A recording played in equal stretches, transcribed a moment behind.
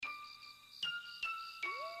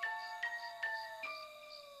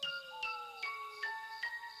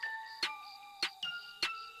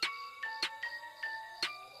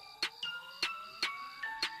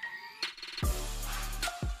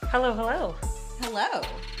Hello, hello. Hello.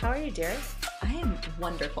 How are you, dear? I am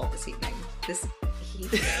wonderful this evening.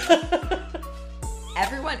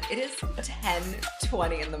 Everyone, it is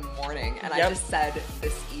 10:20 in the morning, and I just said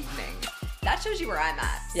this evening. That shows you where I'm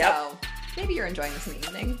at. Yep. So maybe you're enjoying this in the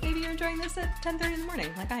evening. Maybe you're enjoying this at 10:30 in the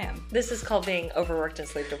morning, like I am. This is called being overworked and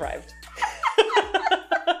sleep deprived.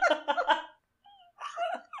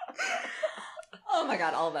 Oh my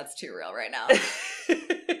god, all of that's too real right now.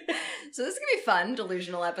 So this is going to be a fun,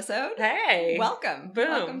 delusional episode. Hey. Welcome. Boom.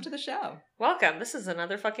 Welcome to the show. Welcome. This is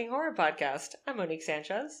another fucking horror podcast. I'm Monique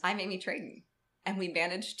Sanchez. I'm Amy Trayton. And we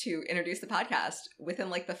managed to introduce the podcast within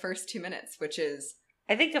like the first 2 minutes, which is...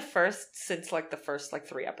 I think the first since the first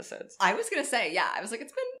 3 episodes. I was going to say, yeah. I was like,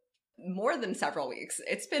 it's been more than several weeks.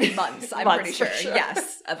 It's been months, I'm Months, pretty sure. for sure.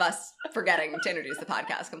 Yes, of us forgetting to introduce the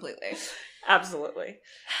podcast completely. Absolutely.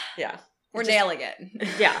 Yeah. We're nailing it.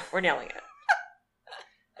 Yeah, we're nailing it.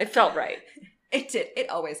 It felt right. It did. It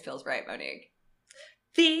always feels right, Monique.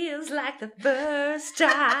 Feels like the first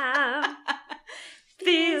time.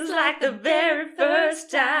 Feels like the very first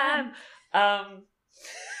time. For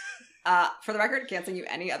the record, can't sing you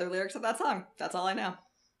any other lyrics of that song. That's all I know.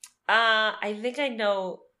 I think I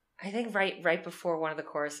know. I think right before one of the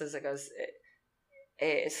choruses, it goes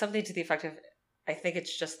it's something to the effect of, I think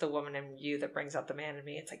it's just the woman in you that brings out the man in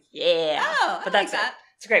me. It's like, yeah. Oh, but that's that's that. it.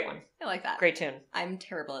 It's a great one. I like that. Great tune. I'm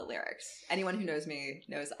terrible at lyrics. Anyone who knows me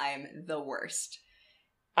knows I am the worst.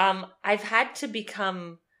 I've had to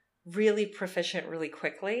become really proficient really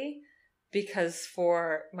quickly because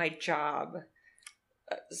for my job,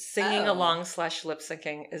 singing along / lip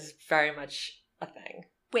syncing is very much a thing.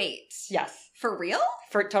 Wait. Yes. For real?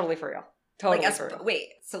 Totally for real. Totally like for real. Wait,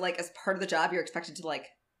 so as part of the job, you're expected to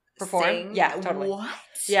perform? Sing? Yeah, totally. What?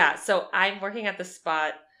 Yeah, so I'm working at the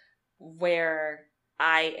spot where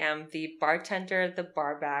I am the bartender, the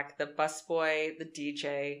barback, the busboy, the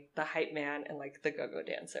DJ, the hype man, and the go-go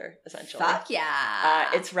dancer, essentially. Fuck yeah.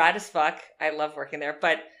 It's rad as fuck. I love working there,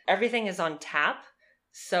 but everything is on tap,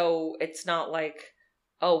 so it's not like,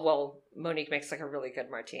 oh, well, Monique makes a really good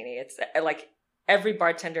martini. It's every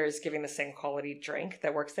bartender is giving the same quality drink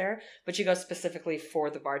that works there, but you go specifically for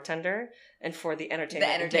the bartender and for the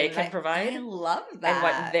entertainment they can provide. I love that. And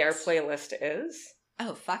what their playlist is.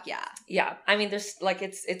 Oh, fuck yeah. Yeah. I mean, there's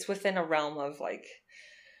it's within a realm of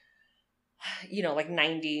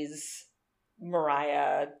 90s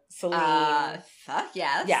Mariah, Celine. Fuck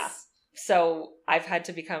yes. Yeah. So I've had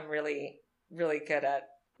to become really, really good at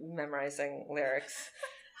memorizing lyrics.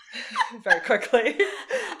 Very quickly.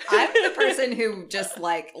 I'm the person who just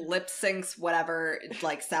lip syncs whatever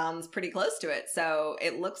sounds pretty close to it. So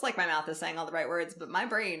it looks like my mouth is saying all the right words, but my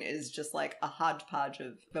brain is just a hodgepodge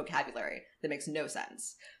of vocabulary that makes no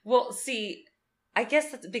sense. Well, see, I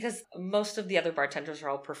guess that's because most of the other bartenders are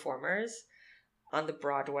all performers on the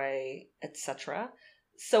Broadway, etc.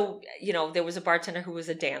 So, there was a bartender who was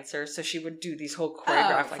a dancer, so she would do these whole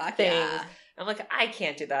choreographed things. Yeah. I'm I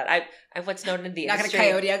can't do that. I'm what's known in the You're industry. Not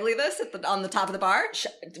going to Coyote Ugly this on the top of the bar?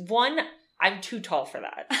 One, I'm too tall for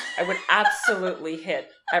that. I would absolutely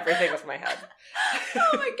hit everything with my head.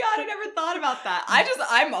 Oh my god, I never thought about that.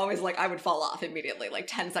 I'm always I would fall off immediately,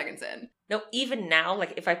 10 seconds in. No, even now,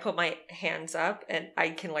 if I put my hands up and I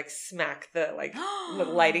can smack the the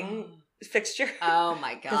lighting fixture. Oh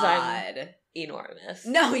my god. Because I'm enormous.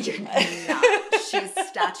 No, you're not. She's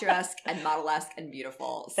statuesque and model-esque and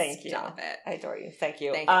beautiful. Thank you. Stop it. I adore you. Thank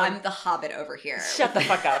you. Thank you. I'm the Hobbit over here. Shut the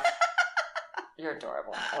fuck up. You're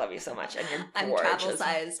adorable. I love you so much. And you're gorgeous. I'm travel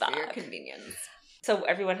size for your convenience. So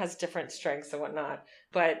everyone has different strengths and whatnot,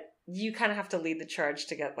 but you kind of have to lead the charge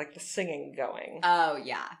to get the singing going. Oh,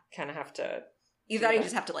 yeah. Kind of have to. Either you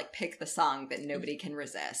just have to pick the song that nobody can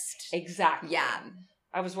resist. Exactly. Yeah.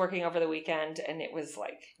 I was working over the weekend and it was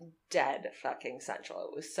dead fucking central.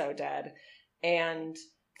 It was so dead. And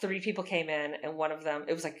 3 people came in and one of them,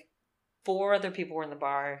 it was 4 other people were in the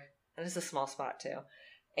bar, and it's a small spot too.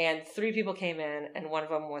 And 3 people came in and one of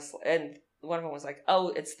them was oh,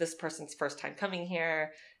 it's this person's first time coming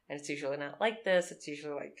here. And it's usually not like this. It's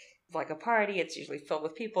usually like a party. It's usually filled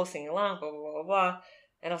with people singing along, blah, blah, blah, blah.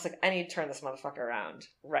 And I was I need to turn this motherfucker around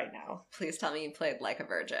right now. Please tell me you played Like a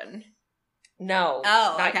Virgin. No.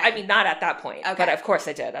 Oh, okay. I mean, not at that point. Okay. But of course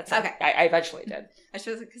I did. That's okay. I eventually did. I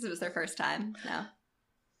suppose because it was their first time. No.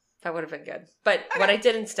 That would have been good. But what I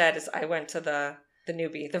did instead is I went to the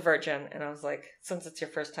newbie, the virgin, and I was since it's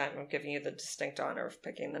your first time, I'm giving you the distinct honor of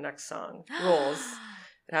picking the next song. Rules.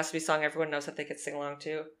 It has to be a song everyone knows that they could sing along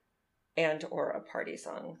to, and or a party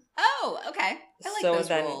song. Oh, okay. I like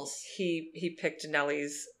those rules. He picked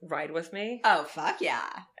Nelly's Ride With Me. Oh, fuck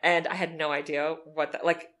yeah. And I had no idea what that...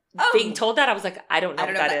 being told that, I was like, I don't know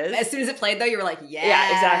what that is. As soon as it played, though, you were like,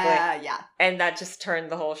 Yeah, exactly. Yeah. And that just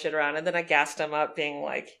turned the whole shit around. And then I gassed him up being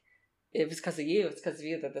like, it was because of you. It's because of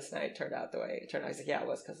you that this night turned out the way it turned out. I was like, yeah, it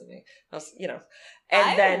was because of me. I was,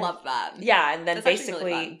 And I love that. Yeah, and then That's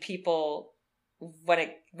basically really people, when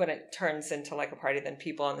it turns into like a party, then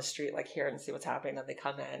people on the street like hear and see what's happening, then they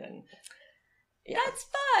come in and that's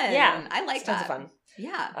fun. Yeah, I like that. Tons of fun.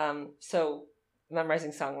 Yeah. So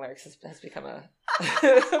memorizing song lyrics has become a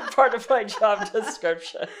part of my job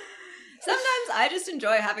description. Sometimes I just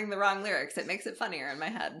enjoy having the wrong lyrics. It makes it funnier in my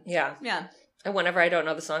head. Yeah. Yeah. And whenever I don't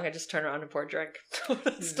know the song, I just turn around and pour a drink.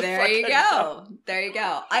 There you go. There you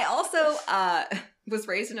go. I also was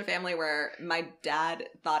raised in a family where my dad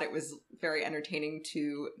thought it was very entertaining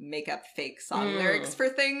to make up fake song lyrics for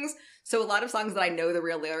things. So a lot of songs that I know the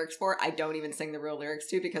real lyrics for, I don't even sing the real lyrics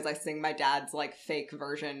to because I sing my dad's like fake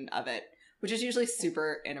version of it, which is usually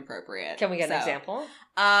super inappropriate. Can we get an example?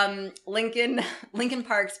 Linkin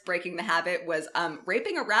Park's Breaking the Habit was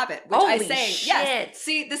Raping a Rabbit, which Holy I sang. shit. Yes.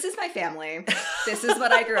 See, this is my family. This is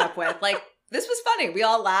what I grew up with. Like, this was funny. We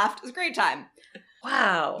all laughed. It was a great time.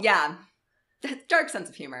 Wow. Yeah. Dark sense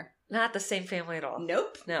of humor. Not the same family at all.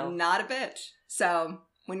 Nope. No. Not a bit. So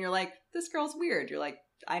when you're like, this girl's weird, you're like,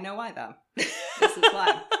 I know why though. This is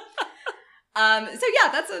why. So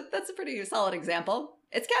yeah, that's a pretty solid example.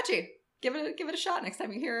 It's catchy. Give it a shot next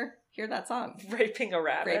time you hear that song. Raping a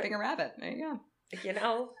rabbit. Raping a rabbit. There you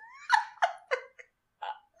go.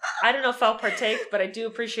 I don't know if I'll partake, but I do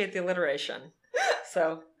appreciate the alliteration.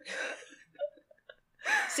 So,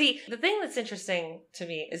 see, the thing that's interesting to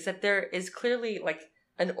me is that there is clearly like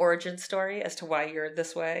an origin story as to why you're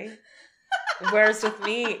this way. Whereas with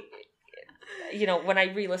me, when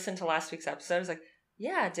I re-listened to last week's episode, I was like,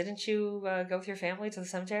 yeah, didn't you go with your family to the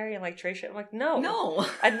cemetery and like trace it? I'm like, no.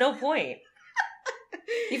 At no point.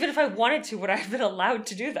 Even if I wanted to, would I have been allowed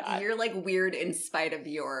to do that? You're like weird in spite of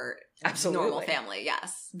your normal family,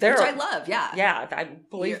 yes. Which I love, yeah. Yeah,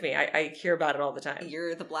 believe me, I hear about it all the time.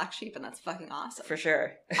 You're the black sheep, and that's fucking awesome. For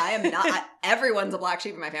sure. I am not. Everyone's a black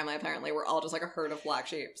sheep in my family, apparently. We're all just like a herd of black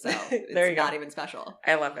sheep, so it's not even special.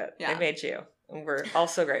 I love it. Yeah. I made you. And we're all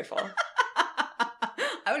so grateful.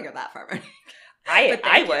 I wouldn't go that far, Monique.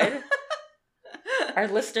 I would. Our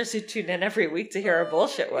listeners who tune in every week to hear our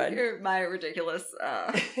bullshit would. Hear my ridiculous,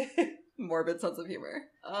 morbid sense of humor.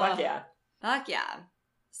 Fuck yeah. Fuck yeah.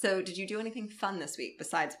 So, did you do anything fun this week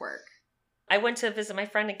besides work? I went to visit my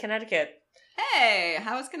friend in Connecticut. Hey,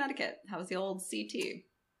 how was Connecticut? How was the old CT?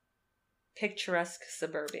 Picturesque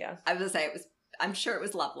suburbia. I was going to say, I'm sure it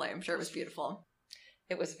was lovely. I'm sure it was beautiful.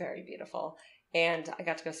 It was very beautiful. And I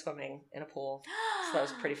got to go swimming in a pool. So that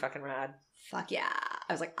was pretty fucking rad. Fuck yeah.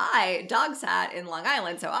 I was like, I dog sat in Long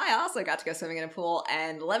Island, so I also got to go swimming in a pool.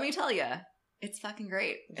 And let me tell you, it's fucking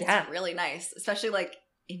great. It's really nice. Especially like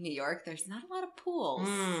in New York, there's not a lot of pools.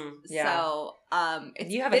 Yeah. So it's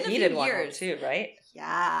you have been a heated one too, right?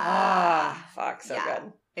 Yeah. Fuck, so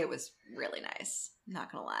good. It was really nice. I'm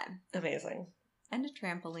not gonna lie. Amazing. And a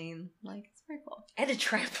trampoline. Like, it's very cool. And a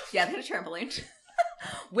trampoline. Yeah, they had a trampoline.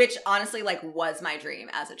 Which honestly, like, was my dream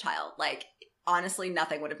as a child. Like, honestly,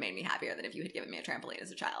 nothing would have made me happier than if you had given me a trampoline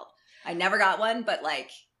as a child. I never got one, but like,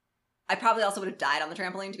 I probably also would have died on the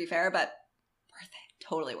trampoline, to be fair, but worth it.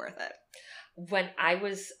 Totally worth it. When I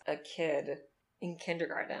was a kid in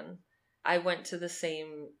kindergarten, I went to the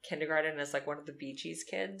same kindergarten as like one of the Bee Gees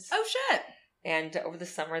kids. Oh, shit. And over the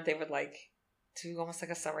summer, they would like do almost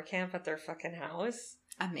like a summer camp at their fucking house.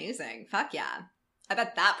 Amazing. Fuck yeah. I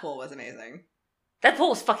bet that pool was amazing. That pool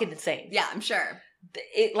was fucking insane. Yeah, I'm sure.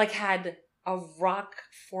 It like had a rock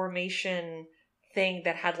formation thing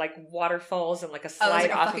that had like waterfalls and like a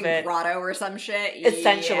slide off of it. Grotto or some shit.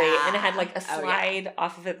 Essentially. Yeah. And it had like a slide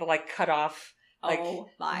off of it that like cut off. Like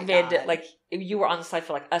my mid, God. like you were on the slide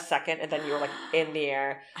for like a second and then you were like in the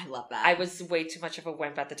air. I love that. I was way too much of a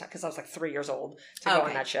wimp at the time because I was like 3 years old to go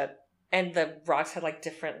on that shit. And the rocks had like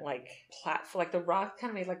different like like the rock kind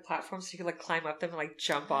of made like platforms so you could like climb up them and like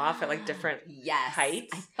jump off at like different heights.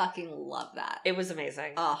 I fucking love that. It was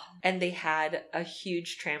amazing. Oh. And they had a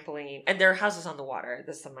huge trampoline and their house was on the water.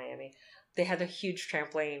 This is in Miami. They had a huge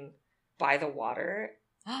trampoline by the water.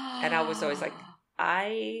 And I was always like,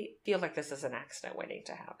 I feel like this is an accident waiting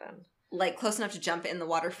to happen. Like close enough to jump in the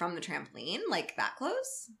water from the trampoline? Like that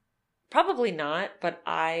close? Probably not, but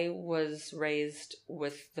I was raised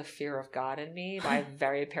with the fear of God in me by a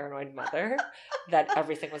very paranoid mother that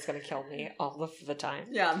everything was going to kill me all of the time.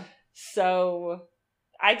 Yeah. So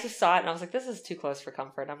I just saw it and I was like, this is too close for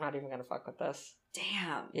comfort. I'm not even going to fuck with this.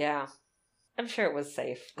 Damn. Yeah. I'm sure it was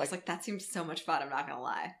safe. I was like, that seems so much fun. I'm not going to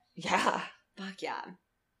lie. Yeah. Fuck yeah.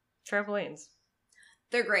 Trampolines.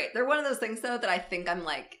 They're great. They're one of those things, though, that I think I'm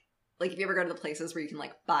like like if you ever go to the places where you can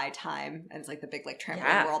like buy time and it's like the big like trampoline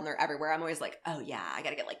Yeah. world and they're everywhere, I'm always like, oh yeah, I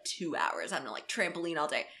gotta get like 2 hours. I'm gonna like trampoline all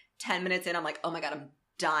day. 10 minutes in, I'm like, oh my God, I'm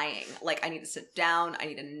dying. Like I need to sit down. I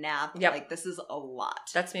need a nap. Yep. Like this is a lot.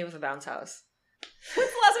 That's me with a bounce house. When's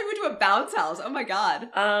the last time we went to a bounce house? Oh my God.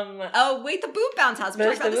 Oh wait, the Boob Bounce House. We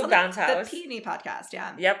There's talked about the this Boob on Bounce House. The P&E podcast,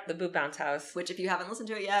 yeah. Yep, the Boob Bounce House. Which if you haven't listened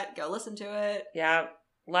to it yet, go listen to it. Yeah,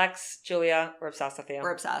 Lex, Julia, we're obsessed with you.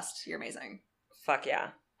 We're obsessed. You're amazing. Fuck yeah.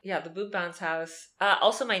 Yeah, the Boob Bounce House.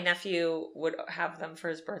 Also, my nephew would have them for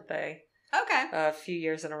his birthday Okay. a few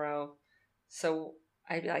years in a row. So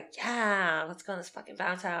I'd be like, yeah, let's go to this fucking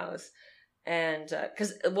bounce house. And,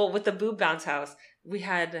 because, with the Boob Bounce House, we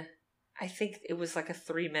had, I think it was like a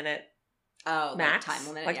 3-minute Oh, max. like time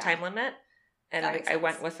limit. Like yeah. time limit. And That makes I sense.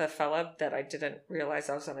 went with a fella that I didn't realize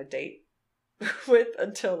I was on a date with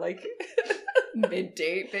until like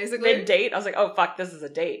Mid-date, basically. mid-date. I was like, oh fuck, this is a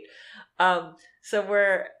date. So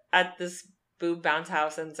we're at this Boob Bounce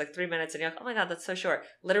House and it's like 3 minutes and you're like, oh my God, that's so short.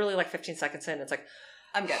 Literally like 15 seconds in, it's like,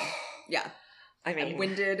 I'm good. Yeah. I mean, I'm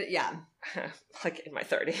winded. Yeah. like in my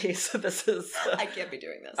 30s, so this is I can't be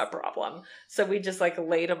doing this. a problem. So we just like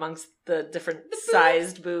laid amongst the different The boobs?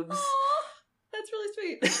 sized boobs. Aw, that's really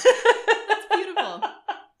sweet. That's beautiful.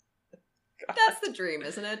 That's the dream,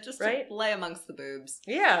 isn't it? Just Right? to lay amongst the boobs.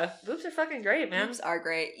 Yeah, boobs are fucking great, man. Boobs are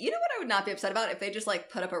great. You know what I would not be upset about? If they just like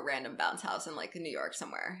put up a random bounce house in like New York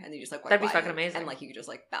somewhere and you just like walk That'd be by fucking and- amazing. And like you could just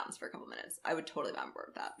like bounce for a couple minutes. I would totally be on board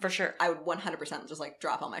with that. For sure. I would 100% just like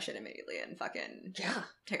drop all my shit immediately and fucking Yeah.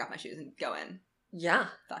 take off my shoes and go in. Yeah.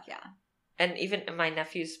 Fuck yeah. And even in my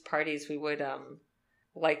nephew's parties, we would,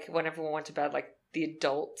 like, when everyone went to bed, like, the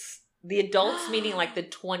adults meaning, like, the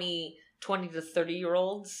 20 to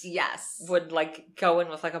 30-year-olds Yes. would, like, go in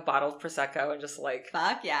with, like, a bottle of Prosecco and just, like,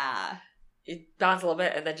 Fuck yeah. bounce a little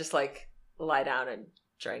bit and then just, like, lie down and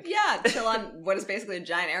drink. Yeah, chill on what is basically a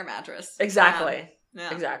giant air mattress. Exactly.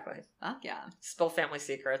 Yeah. Exactly. Fuck yeah. Spill family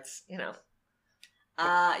secrets, you know.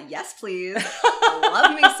 Yes, please.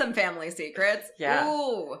 Love me some family secrets. Yeah.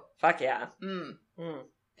 Ooh. Fuck yeah. Mm. Mm.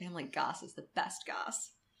 Family goss is the best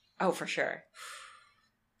goss. Oh, for sure.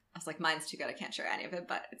 I was like, mine's too good. I can't share any of it,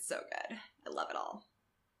 but it's so good. I love it all.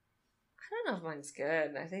 I don't know if mine's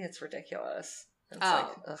good. I think it's ridiculous. It's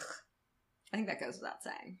Oh. like, ugh. I think that goes without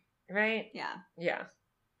saying. Right? Yeah. Yeah.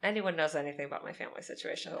 Anyone knows anything about my family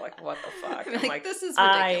situation, they're like, what the fuck? I'm like, this is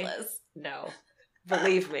I ridiculous. know.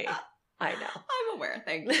 Believe me. I know. I'm aware.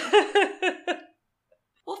 Thank you.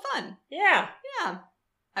 Well, fun. Yeah. Yeah.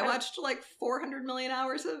 I watched like 400 million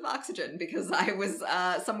hours of Oxygen because I was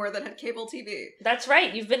somewhere that had cable TV. That's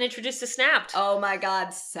right. You've been introduced to Snapped. Oh my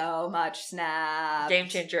God, so much Snap. Game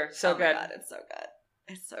changer. So oh good. My God, it's so good.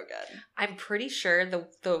 It's so good. I'm pretty sure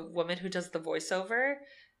the woman who does the voiceover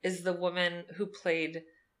is the woman who played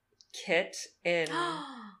Kit in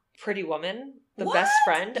Pretty Woman, the What? best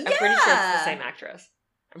friend. I'm pretty sure it's Yeah. the same actress.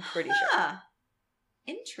 I'm pretty sure. Huh.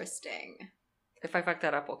 Interesting. If I fuck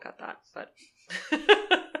that up, we'll cut that. But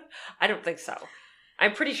I don't think so.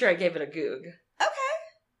 I'm pretty sure I gave it a goog. Okay.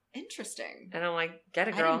 Interesting. And I'm like, get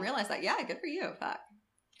it, I girl. didn't realize that. Yeah, good for you. Fuck.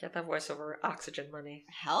 Get that voiceover Oxygen money.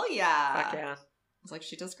 Hell yeah. Fuck yeah. I was like,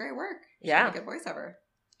 she does great work. She Yeah. had a good voiceover.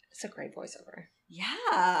 It's a great voiceover.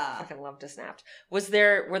 Yeah. Fucking love to Snapped. Were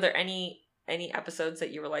there any episodes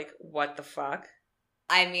that you were like, what the fuck?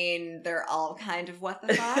 I mean, they're all kind of what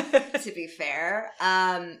the fuck, to be fair.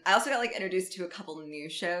 I also got like introduced to a couple new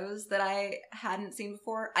shows that I hadn't seen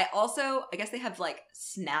before. I guess they have like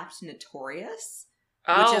Snapped Notorious,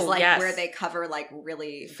 which is like yes. where they cover like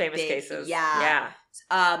really famous big, cases. Yeah.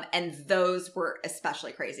 Yeah. And those were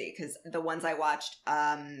especially crazy because the ones I watched,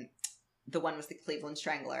 the one was the Cleveland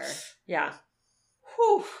Strangler. Yeah.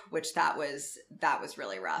 Whew, which that was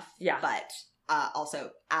really rough. Yeah. But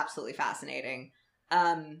also absolutely fascinating. I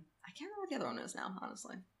can't remember what the other one is now,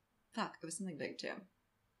 honestly. Fuck, it was something big too.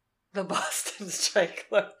 The Boston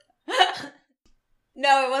Strangler.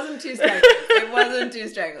 No, it wasn't Two Stranglers. It wasn't Two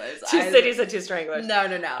Stranglers. Two cities and two stranglers. No.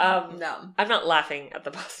 No. I'm not laughing at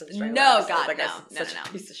the Boston Strangler. No, episode. God, That guy's no, such no.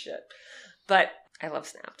 a piece of shit. But I love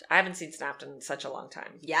Snapped. I haven't seen Snapped in such a long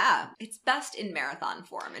time. Yeah, it's best in marathon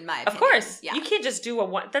form, in my opinion. Of course. Yeah. You can't just do a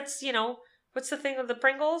one. That's, what's the thing of the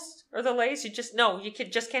Pringles or the Lay's? You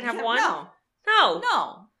can't have Yeah, one. No.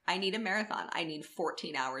 No. I need a marathon. I need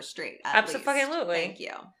 14 hours straight. Absolutely. Thank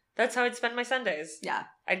you. That's how I'd spend my Sundays. Yeah.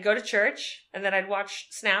 I'd go to church and then I'd watch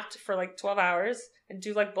Snapped for like 12 hours and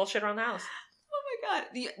do like bullshit around the house. Oh my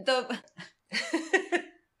God.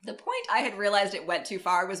 The point I had realized it went too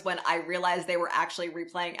far was when I realized they were actually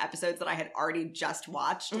replaying episodes that I had already just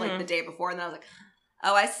watched like Mhm. the day before. And then I was like,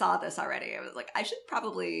 oh, I saw this already. I was like, I should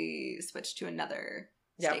probably switch to another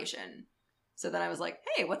Yep. station. So then I was like,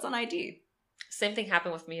 hey, what's on ID? Same thing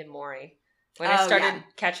happened with me and Maury. When I started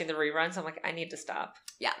catching the reruns, I'm like, I need to stop.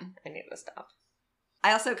 Yeah. I need to stop.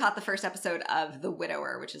 I also caught the first episode of The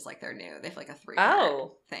Widower, which is like their new. They have like a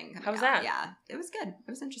 3-part thing. How was that? Yeah. It was good.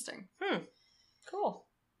 It was interesting. Cool.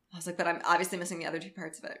 I was like, but I'm obviously missing the other 2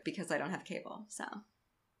 parts of it because I don't have cable. So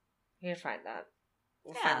you can find that.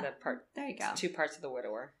 We'll find that part. There you go. 2 parts of The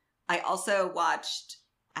Widower. I also watched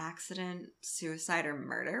Accident, Suicide, or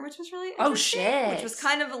Murder, which was really interesting. Oh, shit. Which was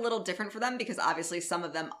kind of a little different for them because obviously some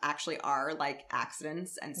of them actually are like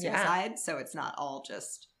accidents and suicide. So it's not all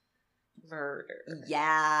just murder.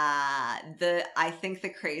 Yeah. I think the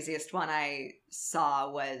craziest one I saw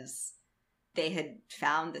was they had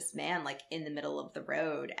found this man like in the middle of the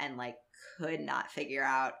road and like could not figure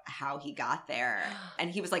out how he got there. And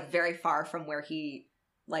he was like very far from where he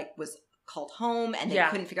like was called home, and they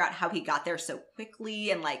couldn't figure out how he got there so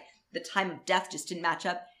quickly, and like the time of death just didn't match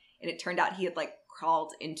up. And it turned out he had like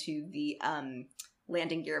crawled into the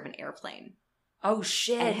landing gear of an airplane. Oh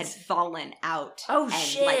shit. And had fallen out. Oh and,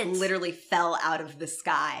 shit. Like literally fell out of the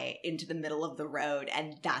sky into the middle of the road,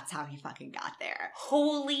 and that's how he fucking got there.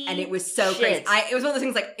 Holy And it was so shit. crazy. It was one of those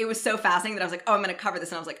things like, it was so fascinating that I was like, oh, I'm going to cover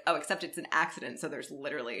this. And I was like, oh, except it's an accident, so there's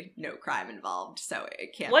literally no crime involved. So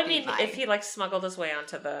it can't Well, I be mean, if he like smuggled his way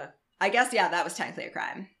onto the... I guess, yeah, that was technically a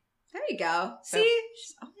crime. There you go. See?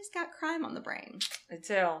 She's always got crime on the brain. I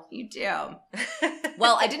do. You do.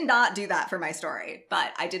 Well, I did not do that for my story,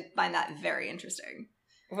 but I did find that very interesting.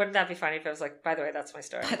 Wouldn't that be funny if it was like, by the way, that's my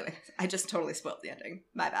story? By the way, I just totally spoiled the ending.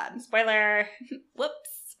 My bad. Spoiler!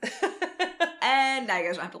 Whoops. And now you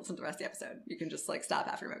guys don't have to listen to the rest of the episode. You can just like stop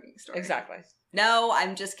after making the story. Exactly. No,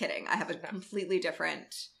 I'm just kidding. I have a completely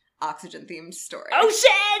different Oxygen-themed story. Oh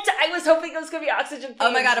shit! I was hoping it was going to be Oxygen-themed.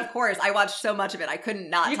 Oh my god, of course. I watched so much of it. I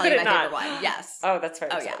couldn't not tell you my favorite one. Yes. Oh, that's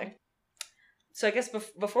very exciting. Yeah. So I guess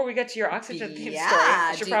before we get to your Oxygen-themed story,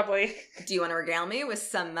 I should probably... Do you want to regale me with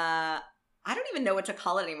some... I don't even know what to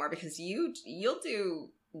call it anymore because you'll do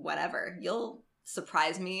whatever. You'll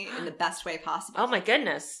surprise me in the best way possible. Oh my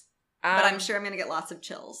goodness. But I'm sure I'm going to get lots of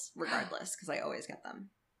chills regardless because I always get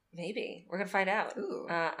them. Maybe. We're going to find out. Ooh.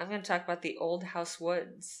 I'm going to talk about the Old House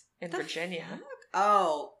Woods in Virginia. Fuck?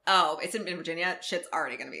 Oh, it's in Virginia? Shit's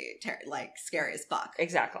already going to be like scary as fuck.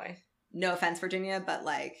 Exactly. No offense, Virginia, but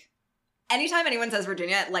like anytime anyone says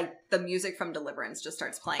Virginia, like the music from Deliverance just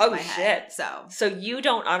starts playing in my head. So you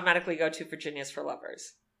don't automatically go to Virginia's for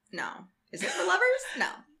Lovers? No. Is it for lovers? No.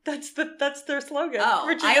 That's their slogan. Oh,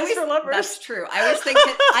 Virginia's for Lovers. That's true. I always think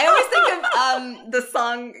of the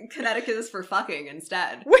song Connecticut is for fucking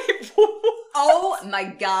instead. Wait. Oh my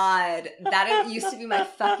god. That used to be my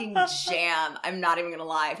fucking jam. I'm not even gonna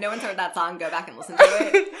lie. If no one's heard that song, go back and listen to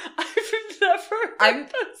it. I've never heard I'm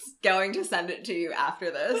going to send it to you after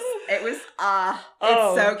this. It was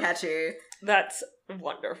it's so catchy. That's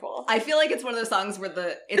wonderful. I feel like it's one of those songs where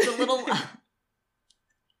it's a little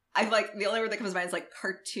I like the only word that comes to mind is like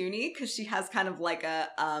cartoony because she has kind of like a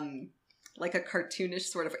cartoonish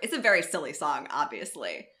sort of. It's a very silly song,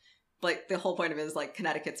 obviously. Like the whole point of it is like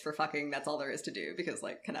Connecticut's for fucking. That's all there is to do because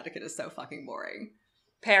like Connecticut is so fucking boring.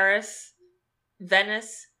 Paris,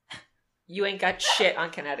 Venice, you ain't got shit on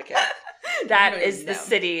Connecticut. That is the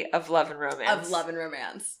city of love and romance. Of love and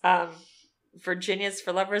romance. Virginia's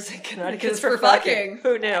for lovers and Connecticut's for fucking.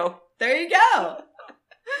 Who knew? There you go.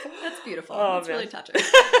 That's beautiful. Oh, that's really touching.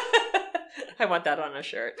 I want that on a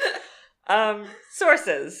shirt.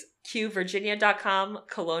 Sources: QVirginia.com,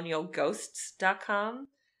 colonialghosts.com,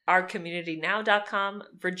 ourcommunitynow.com,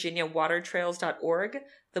 virginiawatertrails.org,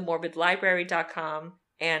 themorbidlibrary.com,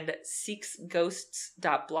 and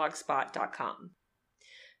seeksghosts.blogspot.com.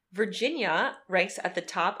 Virginia ranks at the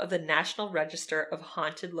top of the National Register of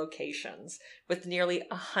Haunted Locations, with nearly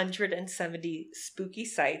 170 spooky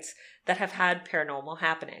sites that have had paranormal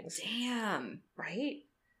happenings. Damn. Right?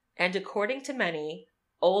 And according to many,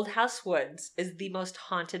 Old House Woods is the most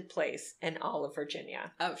haunted place in all of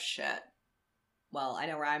Virginia. Oh, shit. Well, I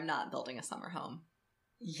know where I'm not building a summer home.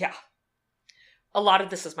 Yeah. A lot of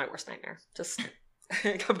this is my worst nightmare. Just...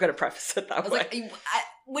 I'm going to preface it that way. Like,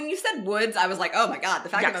 when you said woods, I was like, oh my god, the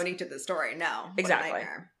fact that Monique did this story. No. Exactly.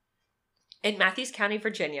 In Matthews County,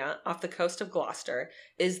 Virginia, off the coast of Gloucester,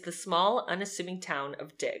 is the small, unassuming town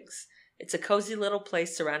of Diggs. It's a cozy little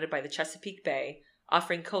place surrounded by the Chesapeake Bay,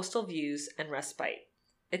 offering coastal views and respite.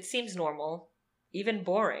 It seems normal, even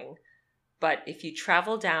boring, but if you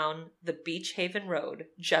travel down the Beach Haven Road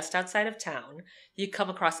just outside of town, you come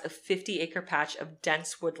across a 50-acre patch of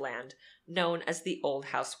dense woodland known as the Old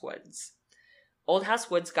House Woods. Old House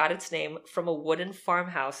Woods got its name from a wooden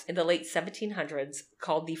farmhouse in the late 1700s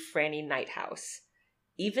called the Franny Night House.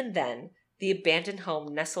 Even then, The abandoned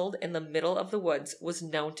home nestled in the middle of the woods was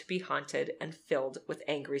known to be haunted and filled with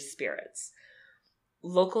angry spirits.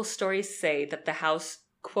 Local stories say that the house,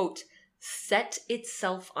 quote, set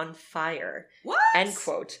itself on fire, What? end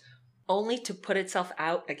quote, only to put itself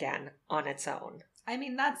out again on its own. I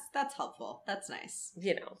mean, that's helpful. That's nice.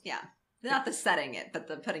 You know. Yeah. Not the setting it, but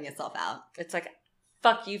the putting itself out. It's like,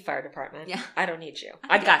 fuck you, fire department. Yeah. I don't need you.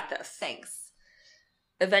 I got this. Thanks.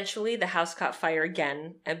 Eventually, the house caught fire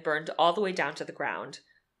again and burned all the way down to the ground,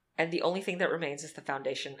 and the only thing that remains is the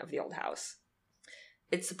foundation of the old house.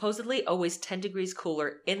 It's supposedly always 10 degrees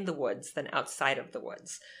cooler in the woods than outside of the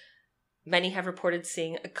woods. Many have reported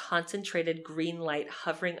seeing a concentrated green light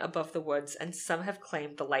hovering above the woods, and some have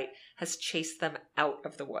claimed the light has chased them out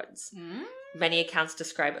of the woods. Mm? Many accounts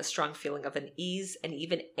describe a strong feeling of unease and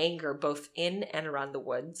even anger both in and around the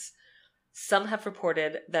woods. Some have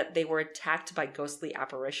reported that they were attacked by ghostly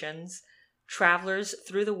apparitions. Travelers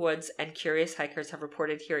through the woods and curious hikers have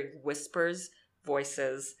reported hearing whispers,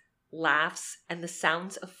 voices, laughs, and the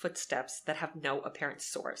sounds of footsteps that have no apparent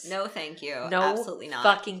source. No, thank you. No, absolutely not.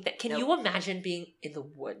 fucking thing. Can Nope. you imagine being in the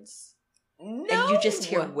woods No. and you just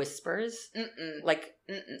hear whispers? Mm-mm. Like,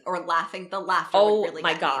 Mm-mm. Or laughing. The laughter Oh would really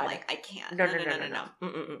my get God. me. Like, I can't. no.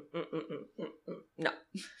 No.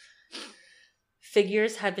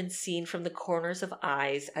 Figures have been seen from the corners of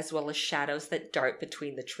eyes as well as shadows that dart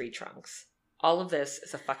between the tree trunks. All of this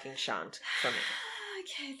is a fucking shant for me.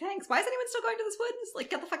 Okay, thanks. Why is anyone still going to this woods? Like,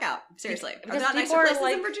 get the fuck out. Seriously. Are Because there not people nicer are, places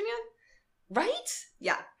like- in Virginia? Right?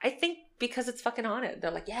 Yeah. I think because it's fucking haunted.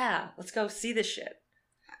 They're like, yeah, let's go see this shit.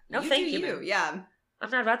 No, you thank do you. you. man. Yeah. I'm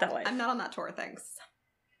not about that life. I'm not on that tour, thanks.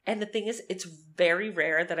 And the thing is, it's very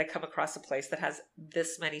rare that I come across a place that has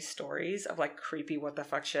this many stories of like creepy what the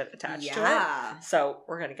fuck shit attached to Yeah. it. So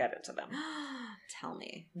we're going to get into them. Tell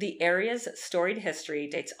me. The area's storied history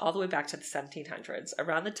dates all the way back to the 1700s,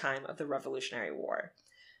 around the time of the Revolutionary War.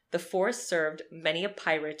 The forest served many a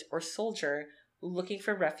pirate or soldier looking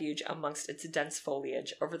for refuge amongst its dense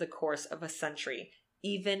foliage over the course of a century,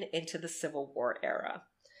 even into the Civil War era.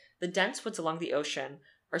 The dense woods along the ocean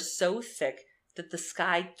are so thick that the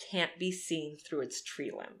sky can't be seen through its tree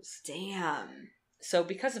limbs. Damn. So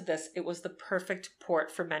because of this, it was the perfect port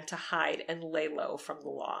for men to hide and lay low from the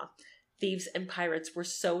law. Thieves and pirates were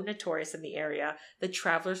so notorious in the area that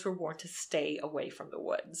travelers were warned to stay away from the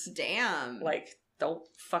woods. Damn. Like, don't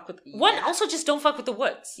fuck with... One, Yeah. also just don't fuck with the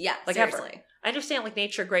woods. Yeah, like seriously. ever. I understand, like,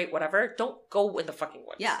 nature, great, whatever. Don't go in the fucking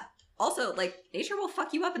woods. Yeah. Also, like, nature will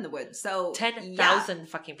fuck you up in the woods, so... 10,000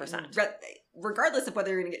 fucking percent. Regardless of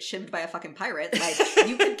whether you're gonna get shivved by a fucking pirate, like,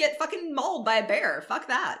 you could get fucking mauled by a bear. Fuck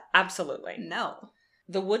that. Absolutely. No.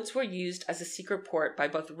 The woods were used as a secret port by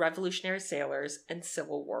both Revolutionary sailors and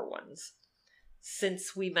Civil War ones.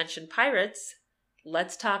 Since we mentioned pirates,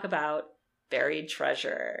 let's talk about buried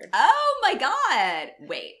treasure. Oh my god!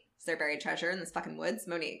 Wait, is there buried treasure in this fucking woods?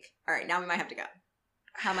 Monique. Alright, now we might have to go.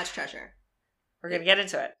 How much treasure? We're going to get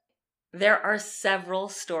into it. There are several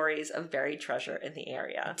stories of buried treasure in the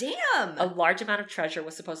area. Damn! A large amount of treasure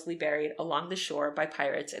was supposedly buried along the shore by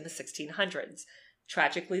pirates in the 1600s.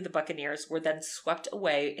 Tragically, the buccaneers were then swept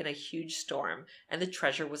away in a huge storm, and the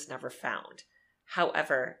treasure was never found.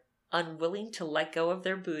 However, unwilling to let go of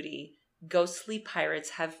their booty, ghostly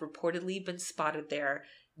pirates have reportedly been spotted there,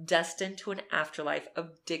 destined to an afterlife of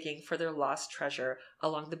digging for their lost treasure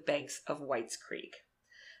along the banks of White's Creek.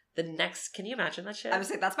 The next, can you imagine that shit? I was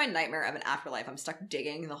like, that's my nightmare of an afterlife. I'm stuck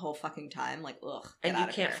digging the whole fucking time. Like, ugh. And you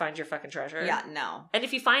can't find your fucking treasure? Yeah, no. And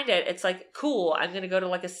if you find it, it's like, cool, I'm going to go to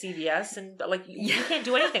like a CVS and like, you Yeah. can't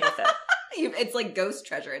do anything with it. It's like ghost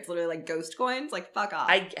treasure. It's literally like ghost coins. Like, fuck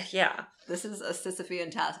off. Yeah, This is a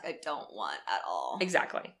Sisyphean task I don't want at all.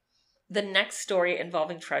 exactly. The next story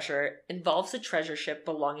involving treasure involves a treasure ship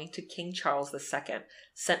belonging to King Charles II,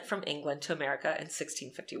 sent from England to America in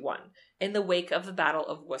 1651, in the wake of the Battle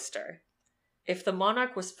of Worcester. If the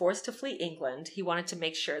monarch was forced to flee England, he wanted to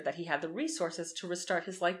make sure that he had the resources to restart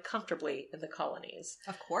his life comfortably in the colonies.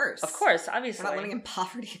 Of course. Of course, obviously. We're not living in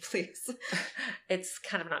poverty, please. It's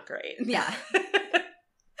kind of not great. Yeah.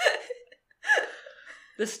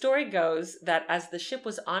 The story goes that as the ship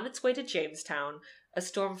was on its way to Jamestown, a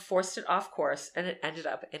storm forced it off course and it ended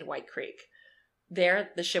up in White Creek. There,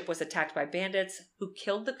 the ship was attacked by bandits who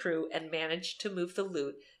killed the crew and managed to move the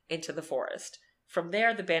loot into the forest. From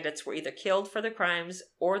there, the bandits were either killed for their crimes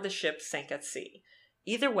or the ship sank at sea.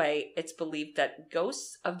 Either way, it's believed that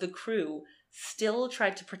ghosts of the crew still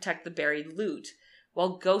tried to protect the buried loot,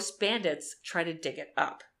 while ghost bandits try to dig it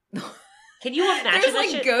up. Can you imagine There's that like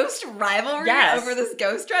shit? ghost rivalry Yes. over this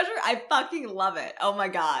ghost treasure? I fucking love it. Oh my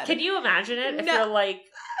god. Can you imagine it if No. you're like,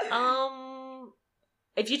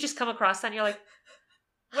 if you just come across that and you're like,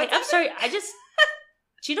 I'm sorry.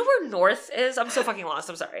 Do you know where north is? I'm so fucking lost.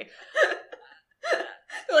 I'm sorry.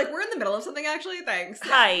 They're like, we're in the middle of something, actually. Thanks.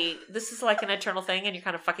 Hi, this is like an eternal thing, and you're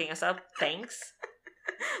kind of fucking us up. Thanks.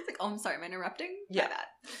 It's like, oh, I'm sorry, am I interrupting? Yeah. My bad.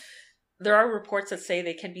 There are reports that say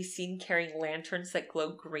they can be seen carrying lanterns that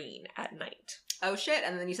glow green at night. Oh, shit.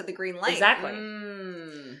 And then you said the green light. Exactly.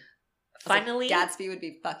 Finally. Like, Gatsby would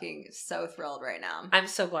be fucking so thrilled right now. I'm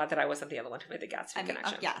so glad that I wasn't the other one who made the Gatsby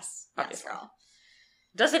connection. Yes. Obviously. Yes, girl.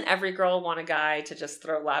 Doesn't every girl want a guy to just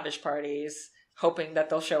throw lavish parties, hoping that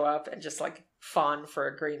they'll show up and just, like, fawn for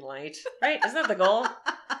a green light? Right? Isn't that the goal?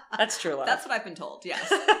 That's true love. That's what I've been told,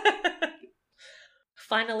 yes.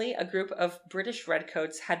 Finally, a group of British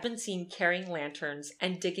redcoats had been seen carrying lanterns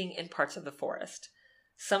and digging in parts of the forest.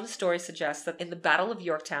 Some stories suggest that in the Battle of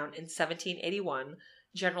Yorktown in 1781,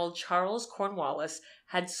 General Charles Cornwallis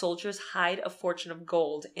had soldiers hide a fortune of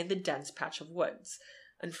gold in the dense patch of woods.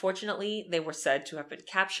 Unfortunately, they were said to have been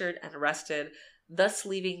captured and arrested, thus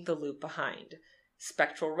leaving the loot behind.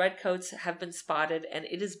 Spectral redcoats have been spotted, and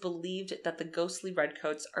it is believed that the ghostly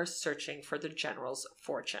redcoats are searching for the general's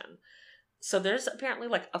fortune. So there's apparently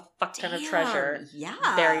like a fuck ton of treasure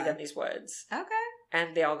buried in these woods. Okay.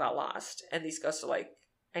 And they all got lost. And these ghosts are like,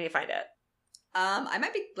 I need to find it. I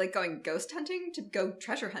might be like going ghost hunting to go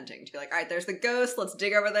treasure hunting to be like, all right, there's the ghost. Let's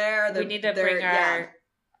dig over there. We need to bring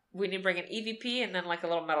an EVP and then like a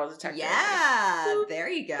little metal detector. Yeah, there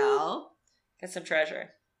you go. Get some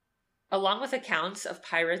treasure. Along with accounts of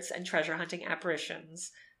pirates and treasure hunting apparitions,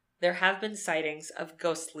 there have been sightings of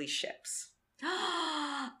ghostly ships.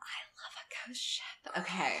 I love a ghost ship.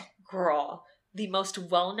 Okay. Girl, the most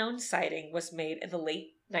well-known sighting was made in the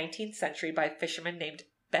late 19th century by a fisherman named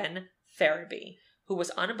Ben Ferriby, who was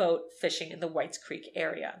on a boat fishing in the Whites Creek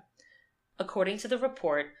area. According to the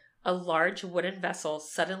report, a large wooden vessel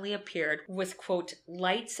suddenly appeared with, quote,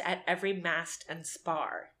 lights at every mast and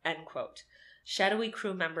spar, end quote. Shadowy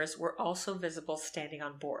crew members were also visible standing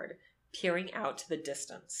on board, peering out to the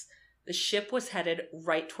distance. The ship was headed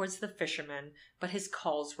right towards the fisherman, but his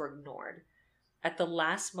calls were ignored. At the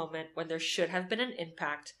last moment, when there should have been an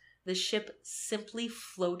impact, the ship simply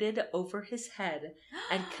floated over his head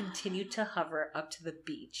and continued to hover up to the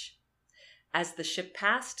beach. As the ship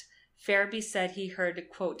passed, Ferriby said he heard,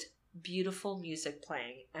 quote, beautiful music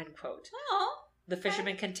playing, end quote. Oh. The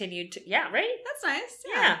fisherman continued to... Yeah, right? That's nice.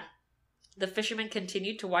 Yeah. The fisherman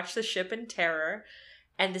continued to watch the ship in terror,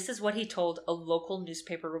 and this is what he told a local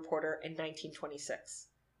newspaper reporter in 1926.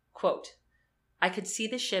 Quote, I could see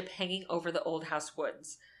the ship hanging over the Old House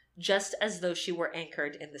Woods, just as though she were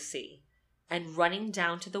anchored in the sea, and running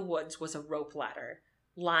down to the woods was a rope ladder,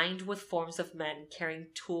 lined with forms of men carrying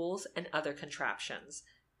tools and other contraptions,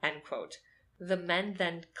 end quote. The men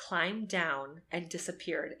then climbed down and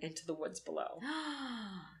disappeared into the woods below.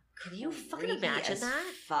 Can you fucking imagine that?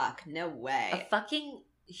 Fuck, no way. A fucking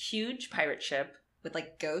huge pirate ship. With,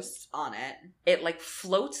 like, ghosts on it. It, like,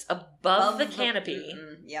 floats above the canopy.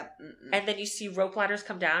 Yep. And then you see rope ladders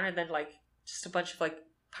come down and then, like, just a bunch of, like,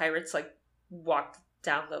 pirates, like, walk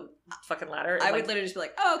down the fucking ladder. I would literally just be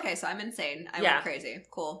like, oh, okay, so I'm insane. I went crazy.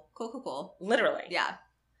 Cool. Literally. Yeah.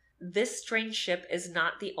 This strange ship is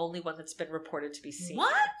not the only one that's been reported to be seen.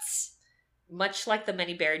 What? Much like the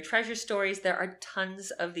many buried treasure stories, there are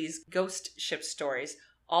tons of these ghost ship stories,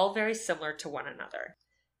 all very similar to one another.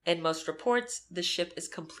 In most reports, the ship is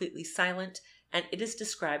completely silent, and it is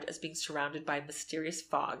described as being surrounded by mysterious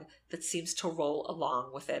fog that seems to roll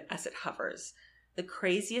along with it as it hovers. The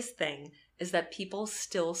craziest thing is that people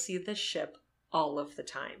still see this ship all of the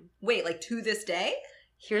time. Wait, like to this day?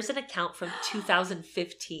 Here's an account from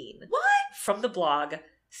 2015. What? From the blog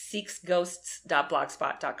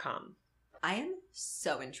seeksghosts.blogspot.com. I am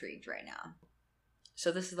so intrigued right now.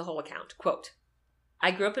 So this is the whole account. Quote, I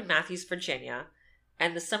grew up in Matthews, Virginia,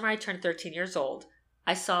 and the summer I turned 13 years old,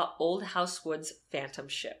 I saw Old House Wood's phantom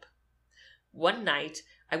ship. One night,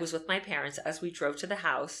 I was with my parents as we drove to the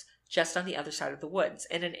house just on the other side of the woods,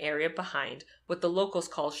 in an area behind what the locals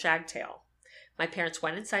call Shagtail. My parents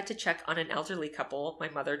went inside to check on an elderly couple my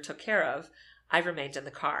mother took care of. I remained in the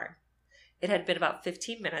car. It had been about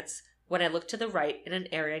 15 minutes when I looked to the right in an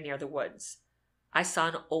area near the woods. I saw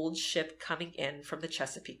an old ship coming in from the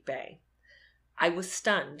Chesapeake Bay. I was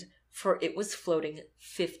stunned, for it was floating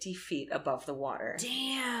 50 feet above the water.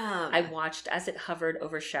 Damn! I watched as it hovered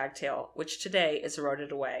over Shagtail, which today is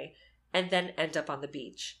eroded away, and then end up on the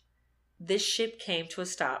beach. This ship came to a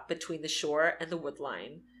stop between the shore and the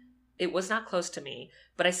woodline. It was not close to me,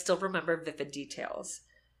 but I still remember vivid details.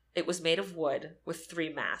 It was made of wood, with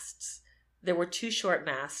 3 masts. There were 2 short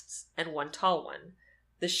masts and 1 tall one.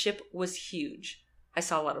 The ship was huge. I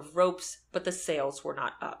saw a lot of ropes, but the sails were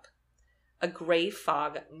not up. A gray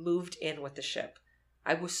fog moved in with the ship.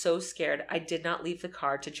 I was so scared I did not leave the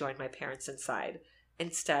car to join my parents inside.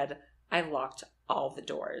 Instead, I locked all the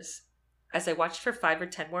doors. As I watched for 5 or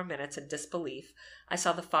 10 more minutes in disbelief, I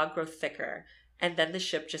saw the fog grow thicker, and then the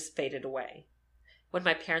ship just faded away. When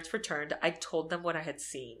my parents returned, I told them what I had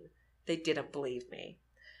seen. They didn't believe me.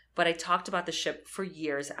 But I talked about the ship for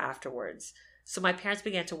years afterwards, so my parents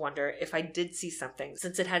began to wonder if I did see something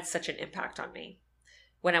since it had such an impact on me.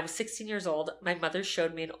 When I was 16 years old, my mother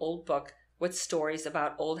showed me an old book with stories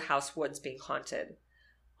about Old House Woods being haunted.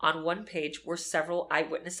 On one page were several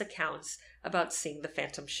eyewitness accounts about seeing the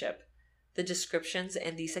phantom ship. The descriptions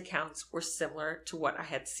in these accounts were similar to what I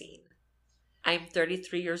had seen. I am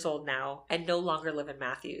 33 years old now and no longer live in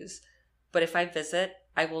Matthews, but if I visit,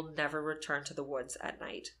 I will never return to the woods at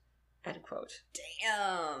night. End quote.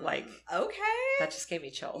 Damn. Like, okay. That just gave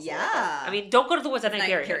me chills. Yeah. I mean, don't go to the woods at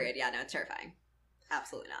night, period. Yeah, no, it's terrifying.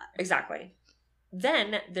 Absolutely not. Exactly.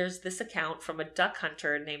 Then there's this account from a duck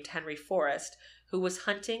hunter named Henry Forrest who was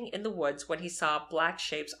hunting in the woods when he saw black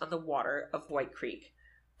shapes on the water of White Creek.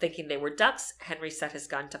 Thinking they were ducks, Henry set his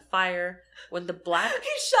gun to fire. When the black... He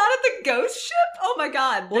shot at the ghost ship? Oh my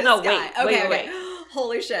god. Well, no, wait.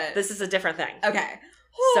 Holy shit. This is a different thing. Okay.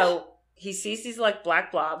 So he sees these like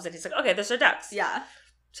black blobs and he's like, okay, those are ducks. Yeah.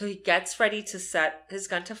 So he gets ready to set his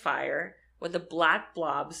gun to fire when the black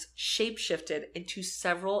blobs shapeshifted into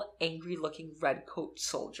several angry-looking redcoat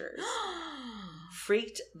soldiers.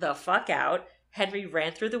 Freaked the fuck out, Henry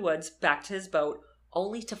ran through the woods back to his boat,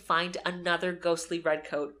 only to find another ghostly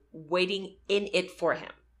redcoat waiting in it for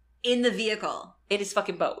him. In the vehicle? In his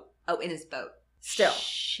fucking boat. Oh, in his boat. Still.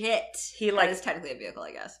 Shit. That is technically a vehicle,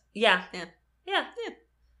 I guess. Yeah. Yeah. Yeah. Yeah.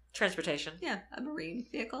 Transportation. Yeah. A marine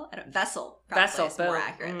vehicle? Vessel. Vessel. Is more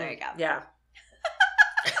accurate. There you go. Yeah.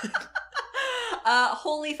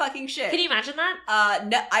 Holy fucking shit. Can you imagine that?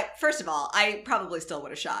 No, first of all, I probably still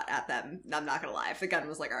would have shot at them. I'm not gonna lie, if the gun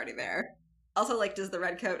was like already there. Also, like, does the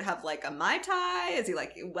redcoat have like a Mai Tai? Is he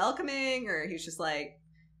like welcoming, or he's just like...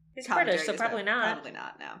 He's British, so probably not. Probably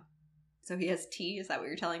not, no. So he has tea, is that what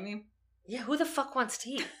you're telling me? Yeah, who the fuck wants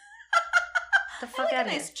tea? The fuck like out a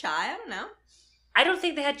of nice here. chai, I don't know. I don't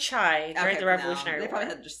think they had chai during the Revolutionary War. They probably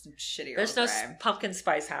War. had just some shitty There's no Grey. pumpkin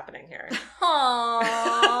spice happening here.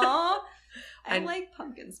 Aww. I like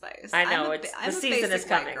pumpkin spice. I know, I'm the a season is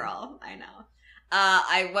coming. White girl. I know.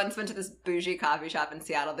 I once went to this bougie coffee shop in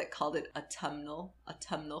Seattle that called it autumnal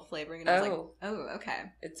flavoring, and I was like, oh,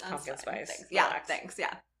 okay. It's pumpkin spice. Thanks. Yeah, thanks,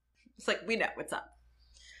 yeah. It's like, we know what's up.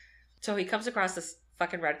 So he comes across this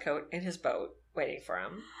fucking redcoat in his boat, waiting for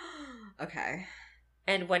him. Okay.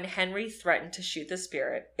 And when Henry threatened to shoot the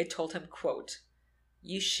spirit, it told him, quote,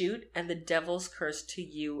 "You shoot and the devil's curse to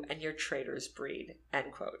you and your traitor's breed,"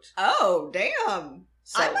 end quote. Oh, damn.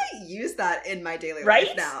 So, I might use that in my daily life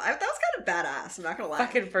now. That was kind of badass, I'm not gonna lie.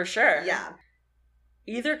 Fucking for sure. Yeah.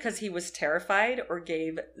 Either because he was terrified or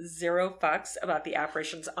gave zero fucks about the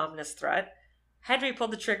apparition's ominous threat, Henry pulled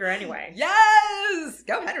the trigger anyway. Yes!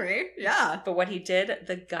 Go Henry. Yeah. But when he did,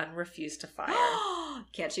 the gun refused to fire.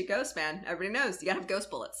 Can't shoot ghosts, man. Everybody knows. You gotta have ghost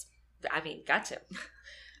bullets. I mean, got to.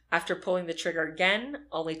 After pulling the trigger again,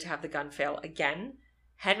 only to have the gun fail again,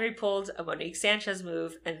 Henry pulled a Monique Sanchez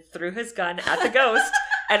move and threw his gun at the ghost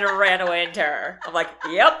and ran away in terror. I'm like,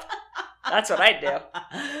 yep, that's what I'd do.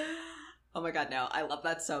 Oh my god, no. I love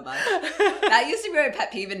that so much. That used to be my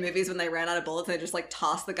pet peeve in movies when they ran out of bullets and they just like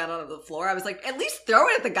tossed the gun onto the floor. I was like, at least throw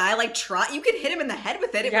it at the guy. Like, try. You could hit him in the head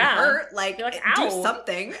with it. It would hurt. Like, do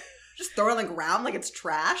something. Just throw it on the ground like it's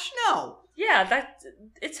trash. No. Yeah,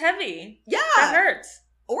 it's heavy. Yeah. That hurts.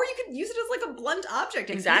 Or you could use it as like a blunt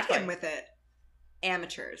object and hit him with it.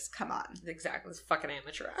 Amateurs, come on. Exactly. It's fucking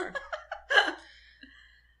amateur hour.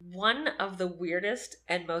 One of the weirdest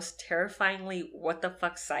and most terrifyingly what the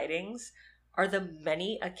fuck sightings are the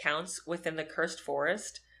many accounts within the cursed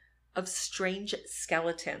forest of strange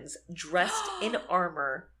skeletons dressed in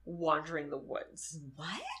armor wandering the woods.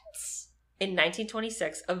 What? In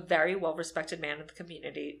 1926, a very well-respected man in the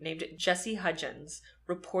community named Jesse Hudgens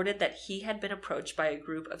reported that he had been approached by a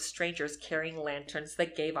group of strangers carrying lanterns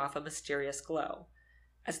that gave off a mysterious glow.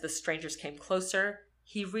 As the strangers came closer,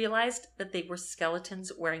 he realized that they were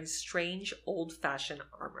skeletons wearing strange, old-fashioned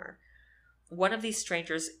armor. One of these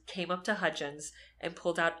strangers came up to Hudgens and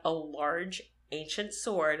pulled out a large, ancient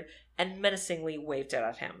sword and menacingly waved it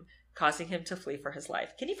at him, causing him to flee for his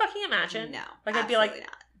life. Can you fucking imagine? No, like, I'd be like,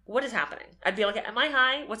 not. What is happening? I'd be like, am I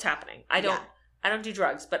high? What's happening? I don't do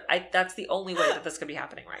drugs, but that's the only way that this could be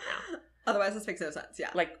happening right now. Otherwise, this makes no sense, yeah.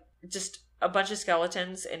 Like, just a bunch of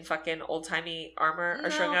skeletons in fucking old-timey armor are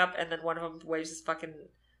showing up, and then one of them waves his fucking,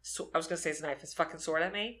 I was going to say his knife, his fucking sword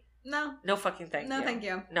at me. No. No fucking thank you. No, thank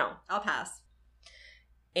you. No. I'll pass.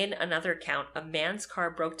 In another account, a man's car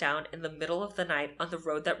broke down in the middle of the night on the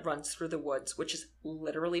road that runs through the woods, which is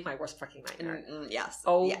literally my worst fucking nightmare. Yes.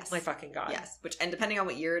 Oh yes. my fucking God. Yes. And depending on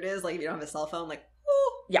what year it is, like if you don't have a cell phone, like,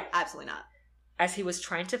 whoo, yeah, absolutely not. As he was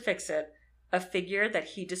trying to fix it, a figure that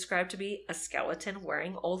he described to be a skeleton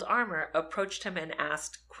wearing old armor approached him and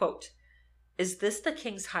asked, quote, "Is this the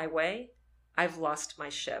King's Highway? I've lost my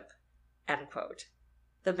ship." End quote.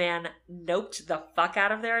 The man noped the fuck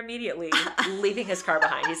out of there immediately, leaving his car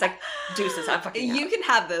behind. He's like, deuces, I'm fucking out. You can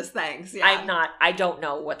have this, thanks. Yeah. I don't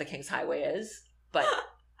know what the King's Highway is, but...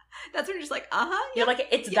 That's when you're just like, You're like,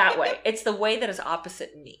 it's that way. It's the way that is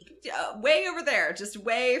opposite me. Way over there. Just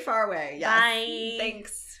way far away. Yes. Bye.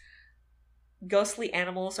 Thanks. Ghostly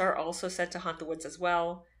animals are also said to haunt the woods as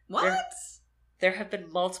well. What? There have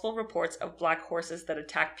been multiple reports of black horses that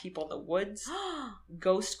attack people in the woods,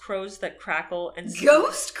 ghost crows that crackle, and...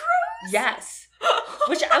 Ghost crows? Yes.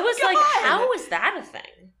 Which I was like, how is that a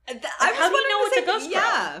thing? How do you know it's a ghost crow?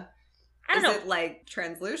 Yeah. I don't know. Is it like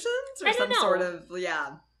translucent? Or I don't know. Sort of,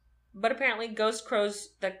 yeah. But apparently ghost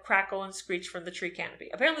crows that crackle and screech from the tree canopy.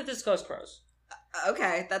 Apparently there's ghost crows.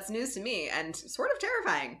 Okay, that's news to me and sort of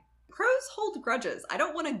terrifying. Crows hold grudges. I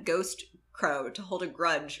don't want a ghost crow to hold a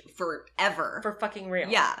grudge forever. For fucking real.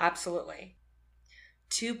 Yeah. Absolutely.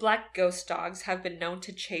 2 black ghost dogs have been known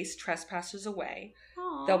to chase trespassers away.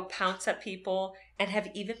 Aww. They'll pounce at people and have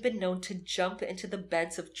even been known to jump into the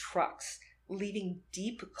beds of trucks, leaving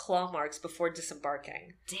deep claw marks before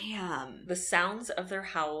disembarking. Damn. The sounds of their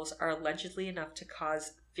howls are allegedly enough to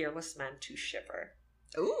cause fearless men to shiver.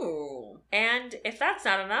 Ooh. And if that's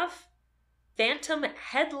not enough, phantom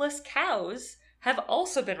headless cows have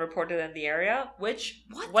also been reported in the area, which,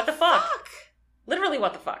 what the fuck? Literally,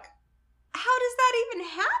 what the fuck? How does that even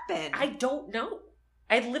happen? I don't know.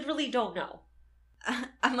 I literally don't know.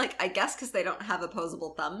 I'm like, I guess because they don't have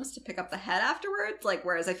opposable thumbs to pick up the head afterwards. Like,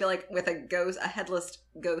 whereas I feel like with a headless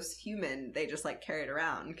ghost human, they just like carry it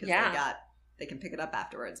around because they can pick it up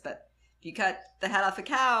afterwards. But if you cut the head off a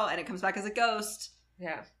cow and it comes back as a ghost,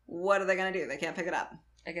 yeah, what are they gonna do? They can't pick it up.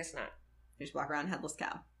 I guess not. You just walk around headless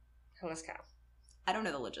cow. Headless cow. I don't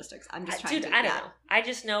know the logistics. I'm just trying to. I don't know. I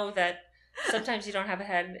just know that sometimes you don't have a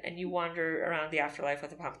head and you wander around the afterlife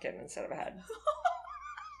with a pumpkin instead of a head.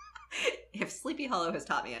 If Sleepy Hollow has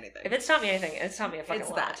taught me anything. If it's taught me anything, it's taught me a fucking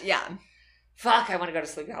lot. That, yeah. Fuck, I want to go to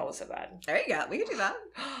Sleepy Hollow so bad. There you go. We can do that.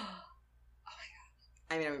 Oh my God.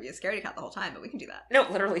 I mean, I'm going to be a scaredy cat the whole time, but we can do that. No,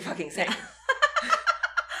 literally fucking same. Am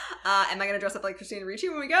I going to dress up like Christina Ricci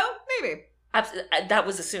when we go? Maybe. That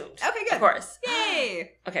was assumed. Okay, good. Of course.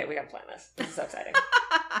 Yay! Okay, we got to plan this. This is so exciting.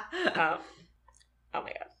 Oh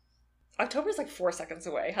my God. October's like 4 seconds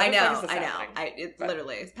away. How the fuck is this happening? It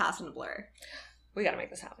literally is passing a blur. We gotta make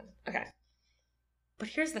this happen. Okay. But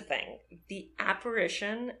here's the thing. The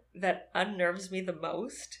apparition that unnerves me the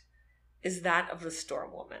most is that of the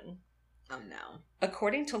Storm Woman. Oh no.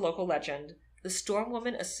 According to local legend, the Storm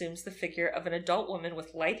Woman assumes the figure of an adult woman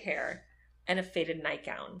with light hair and a faded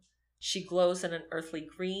nightgown. She glows in an earthly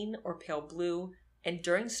green or pale blue, and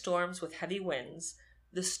during storms with heavy winds,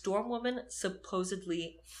 the Storm Woman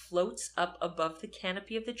supposedly floats up above the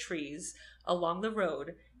canopy of the trees along the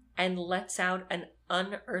road and lets out an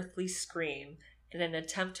unearthly scream in an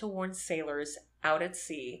attempt to warn sailors out at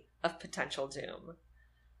sea of potential doom.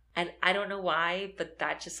 And I don't know why, but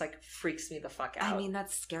that just like freaks me the fuck out. I mean,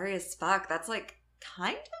 that's scary as fuck. That's like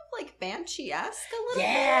kind of like Banshee-esque a little bit.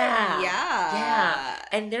 Yeah. Yeah.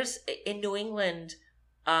 And there's, in New England,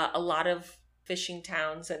 a lot of fishing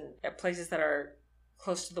towns and places that are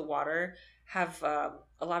close to the water have,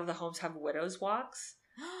 a lot of the homes have widow's walks.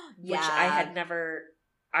 Yeah. Which I had never...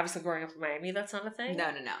 Obviously, growing up in Miami, that's not a thing. No,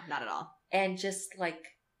 not at all. And just, like,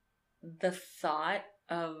 the thought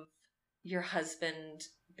of your husband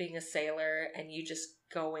being a sailor and you just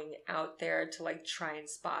going out there to, like, try and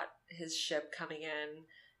spot his ship coming in,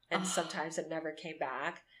 and sometimes it never came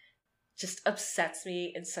back, just upsets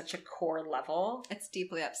me in such a core level. It's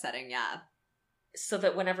deeply upsetting, yeah. So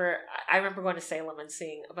that whenever... I remember going to Salem and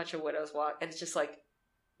seeing a bunch of widows walk, and it's just, like,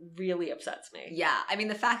 really upsets me. Yeah. I mean,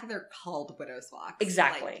 the fact that they're called widow's walks.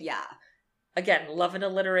 Exactly. Like, yeah. Again, love and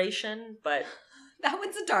alliteration, but... That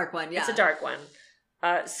one's a dark one, yeah. It's a dark one.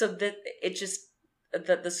 So that it just...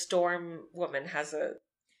 The Storm Woman has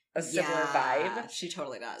a similar vibe. She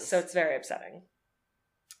totally does. So it's very upsetting.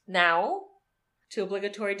 Now, to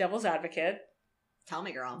obligatory devil's advocate. Tell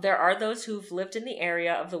me, girl. There are those who've lived in the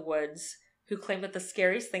area of the woods who claim that the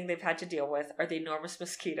scariest thing they've had to deal with are the enormous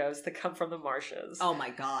mosquitoes that come from the marshes. Oh my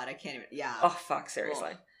God, I can't even, yeah. Oh, fuck,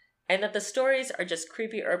 seriously. Ugh. and that the stories are just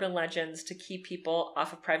creepy urban legends to keep people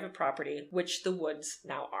off of private property, which the woods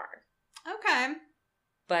now are. Okay.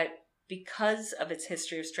 But because of its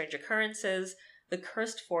history of strange occurrences, the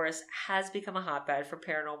cursed forest has become a hotbed for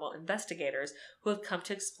paranormal investigators who have come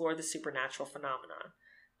to explore the supernatural phenomena,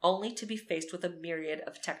 only to be faced with a myriad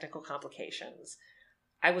of technical complications.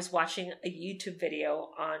 I was watching a YouTube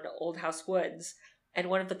video on Old House Woods, and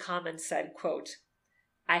one of the comments said, quote,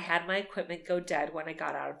 "I had my equipment go dead when I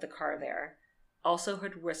got out of the car there. Also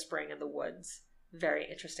heard whispering in the woods. Very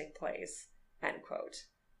interesting place." End quote.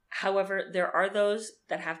 However, there are those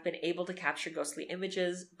that have been able to capture ghostly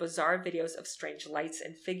images, bizarre videos of strange lights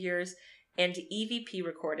and figures, and EVP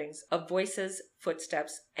recordings of voices,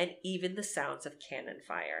 footsteps, and even the sounds of cannon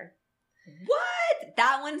fire. What?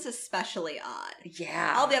 That one's especially odd.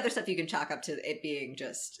 Yeah. All the other stuff you can chalk up to it being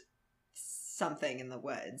just something in the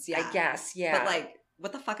woods. Yeah. I guess, yeah. But, like,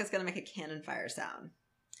 what the fuck is going to make a cannon fire sound?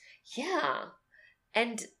 Yeah.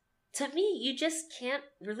 And to me, you just can't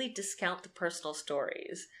really discount the personal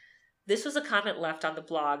stories. This was a comment left on the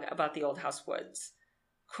blog about the Old House Woods.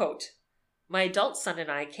 Quote, "My adult son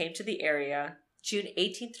and I came to the area June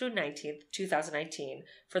 18th through 19th, 2019,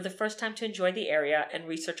 for the first time to enjoy the area and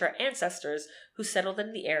research our ancestors who settled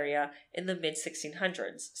in the area in the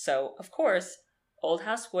mid-1600s. So, of course, Old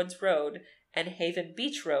House Woods Road and Haven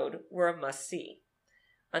Beach Road were a must-see.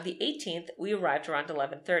 On the 18th, we arrived around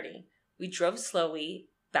 11:30. We drove slowly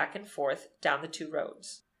back and forth down the two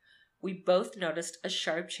roads. We both noticed a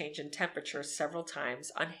sharp change in temperature several times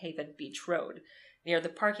on Haven Beach Road, near the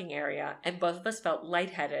parking area, and both of us felt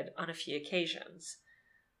lightheaded on a few occasions.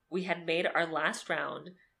 We had made our last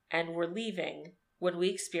round and were leaving when we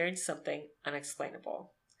experienced something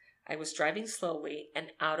unexplainable. I was driving slowly,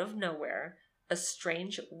 and out of nowhere, a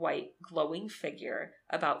strange white glowing figure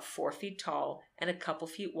about 4 feet tall and a couple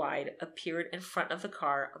feet wide appeared in front of the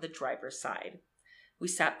car on the driver's side. We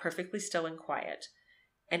sat perfectly still and quiet,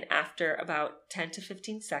 and after about 10 to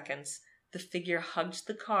 15 seconds, the figure hugged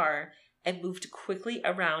the car and moved quickly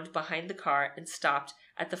around behind the car and stopped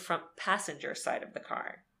at the front passenger side of the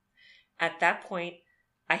car. At that point,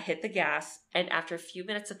 I hit the gas, and after a few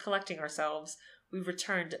minutes of collecting ourselves, we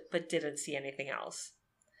returned but didn't see anything else.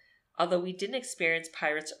 Although we didn't experience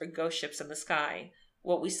pirates or ghost ships in the sky,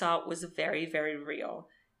 what we saw was very, very real,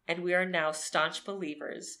 and we are now staunch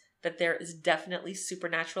believers that there is definitely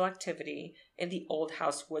supernatural activity in the Old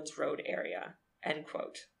House Woods Road area." End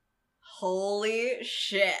quote. Holy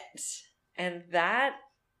shit. And that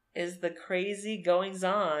is the crazy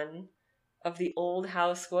goings-on of the Old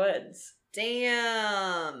House Woods.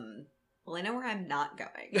 Damn. Well, I know where I'm not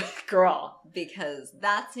going. Girl. Because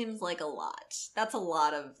that seems like a lot. That's a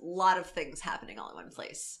lot of things happening all in one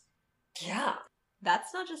place. Yeah.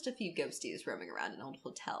 That's not just a few ghosties roaming around an old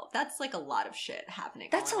hotel. That's like a lot of shit happening.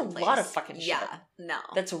 That's all in a one place. lot of fucking shit. Yeah, no.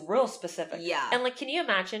 That's real specific. Yeah. And like, can you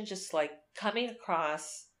imagine just like coming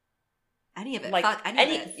across any of it? like Fuck,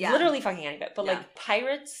 any of it. Yeah. Literally fucking any of it. But Yeah. like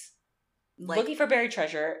pirates Like, looking for buried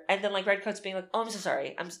treasure, and then like redcoats being like, "Oh, I'm so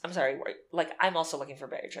sorry. I'm sorry. Like, I'm also looking for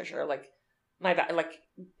buried treasure. Like, my bad. Like,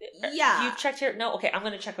 yeah. you checked here? No, okay. I'm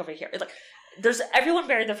gonna check over here. Like, there's everyone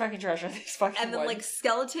buried their fucking treasure in these fucking and then woods. like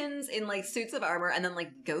skeletons in like suits of armor, and then like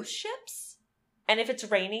ghost ships. And if it's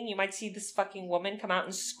raining, you might see this fucking woman come out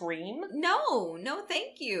and scream. No,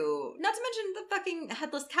 thank you. Not to mention the fucking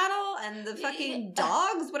headless cattle and the fucking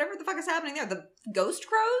dogs, whatever the fuck is happening there. The ghost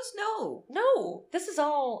crows? No, this is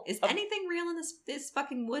all. Is anything real in this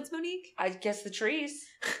fucking woods, Monique? I guess the trees.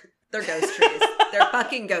 They're ghost trees. They're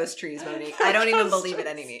fucking ghost trees, Monique. I don't even Ghost believe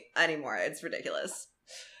it trees. anymore. It's ridiculous.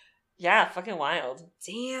 Yeah, fucking wild.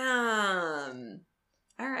 Damn.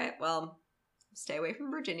 All right, well, stay away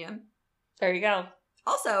from Virginia. There you go.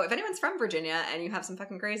 Also, if anyone's from Virginia and you have some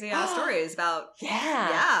fucking crazy ass stories about,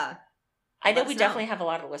 Yeah. I know let us we know. definitely have a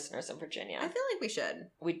lot of listeners in Virginia. I feel like we should.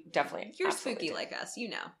 We definitely. You're absolutely spooky do. like us, you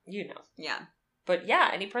know. You know. Yeah. But yeah,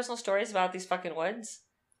 any personal stories about these fucking woods?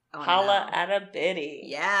 Oh, Holla no. at a biddy.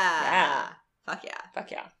 Yeah. Yeah. Fuck yeah. Fuck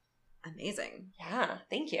yeah. Amazing. Yeah.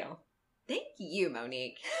 Thank you. Thank you,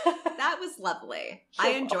 Monique. That was lovely. You're I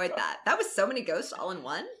enjoyed welcome. that. That was so many ghosts all in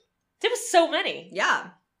one. There was so many. Yeah.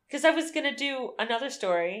 Because I was gonna do another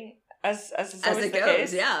story as is always it the goes,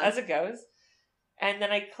 case. yeah. As it goes. And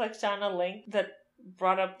then I clicked on a link that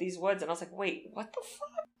brought up these woods, and I was like, wait, what the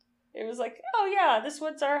fuck? It was like, oh yeah, this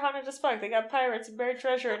woods are haunted as fuck. They got pirates and buried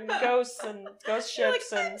treasure and ghosts and ghost You're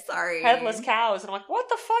ships like, and I'm sorry. headless cows. And I'm like, what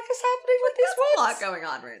the fuck is happening with these There's a woods? lot going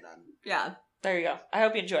on right then. Yeah. There you go. I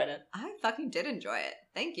hope you enjoyed it. I fucking did enjoy it.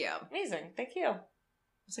 Thank you. Amazing. Thank you.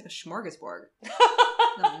 It's like a smorgasbord.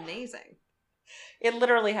 Amazing. It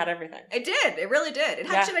literally had everything. It did. It really did. It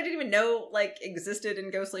had Yeah. shit I didn't even know, like, existed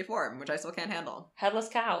in ghostly form, which I still can't handle. Headless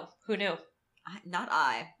cow. Who knew? Not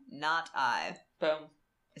I. Not I. Boom.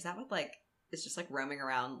 Is that what, like, is just, like, roaming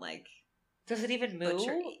around, like... Does it even move?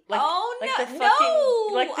 butchery? Like, oh, like no. the fucking, no!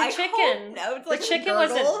 like the I chicken. hope no, it's The like chicken a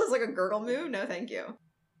gurgle. wasn't- It's like a gurgle moo. No, thank you.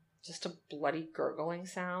 Just a bloody gurgling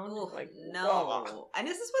sound. Ooh, like no. ugh. And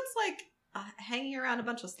this is what's, like, hanging around a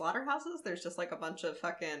bunch of slaughterhouses. There's just, like, a bunch of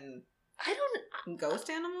fucking I don't. ghost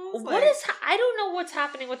animals. What is? I don't know what's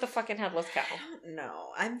happening with the fucking headless cow. I don't know.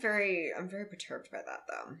 I'm very perturbed by that,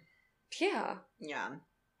 though. Yeah. Yeah.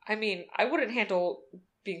 I mean, I wouldn't handle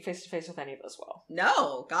being face to face with any of this well.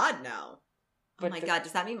 No, God, no. But oh my God,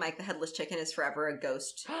 does that mean Mike the Headless Chicken is forever a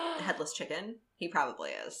ghost headless chicken? He probably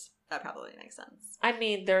is. That probably makes sense. I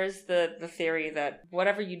mean, there's the theory that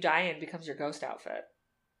whatever you die in becomes your ghost outfit.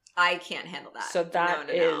 I can't handle that. So that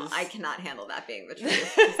no. is- I cannot handle that being the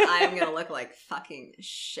truth. 'Cause I am gonna look like fucking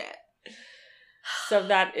shit. So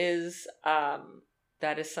that is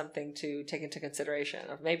something to take into consideration.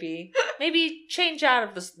 Of maybe change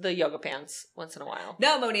out of the yoga pants once in a while.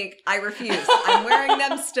 No, Monique, I refuse. I'm wearing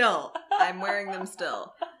them still.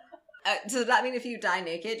 Does that mean if you die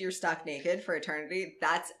naked, you're stuck naked for eternity?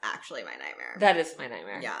 That's actually my nightmare. That is my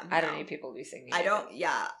nightmare. Yeah, I don't no. need people to be seeing me. I don't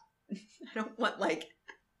want, like...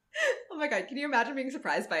 Oh my God, can you imagine being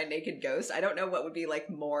surprised by a naked ghost? I don't know what would be, like,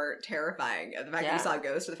 more terrifying of the fact that Yeah. you saw a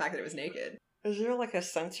ghost or the fact that it was naked. Is there like a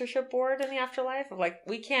censorship board in the afterlife of like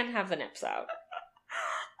we can't have the nips out?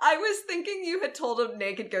 I was thinking you had told a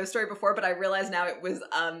naked ghost story before, but I realized now it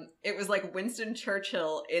was like Winston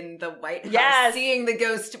Churchill in the White House Yes! seeing the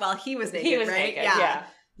ghost while he was naked, He was right? naked. Yeah. It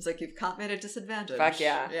was like, you've caught me at a disadvantage. Fuck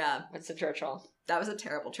yeah. Yeah. Winston Churchill. That was a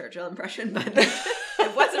terrible Churchill impression, but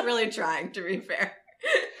it wasn't really trying, to be fair.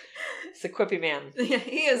 It's a quippy man. Yeah,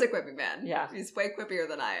 he is a quippy man. Yeah. He's way quippier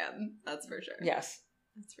than I am. That's for sure. Yes,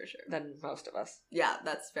 That's for sure. than most of us. Yeah,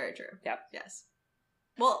 that's very true. Yep. Yes.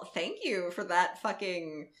 Well, thank you for that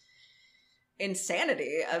fucking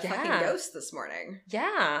insanity of Yeah. fucking ghosts this morning.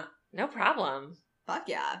 Yeah, no problem. Fuck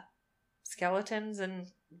yeah. Skeletons and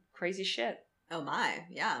crazy shit. Oh my,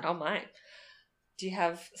 yeah. Oh my. Do you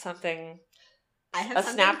have something? I have A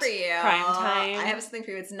something snapped for you. prime time? I have something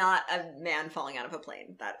for you. It's not a man falling out of a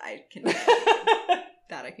plane. That I can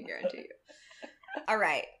guarantee you. All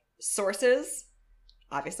right. Sources.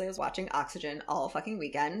 Obviously, I was watching Oxygen all fucking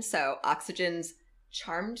weekend. So Oxygen's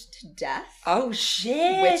Charmed to Death. Oh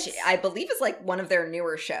shit! Which I believe is like one of their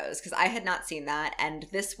newer shows because I had not seen that. And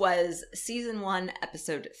this was season 1,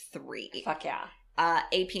 episode 3. Fuck yeah.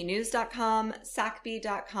 APnews.com,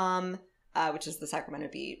 SACB.com, which is the Sacramento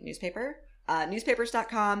Bee newspaper,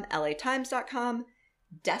 newspapers.com, LAtimes.com,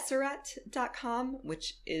 Deseret.com,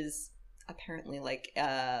 which is apparently like,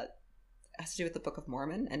 has to do with the Book of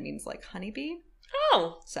Mormon and means like honeybee.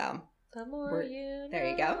 Oh, So the more We're- you know. there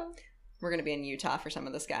you go. we're going to be in Utah for some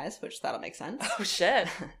of this, guys, which that'll make sense. Oh shit!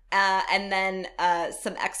 And then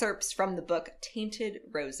some excerpts from the book Tainted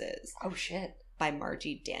Roses Oh shit! by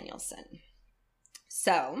Margie Danielson.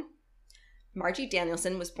 So, Margie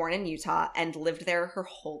Danielson was born in Utah and lived there her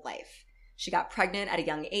whole life. She got pregnant at a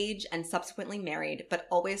young age and subsequently married, but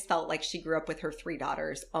always felt like she grew up with her 3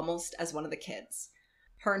 daughters, almost as one of the kids.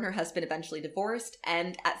 Her and her husband eventually divorced,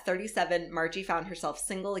 and at 37, Margie found herself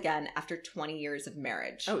single again after 20 years of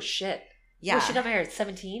marriage. Oh shit! yeah. Well, she got married at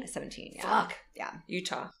 17. 17, yeah. Fuck. Yeah.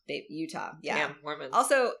 Utah. Utah, yeah. Damn, Mormons.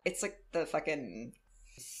 Also, it's like the fucking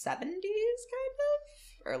 70s, kind of?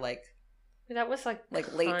 Or like that was like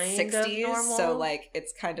late kind 60s, of normal. so like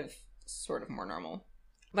it's kind of sort of more normal.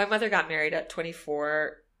 My mother got married at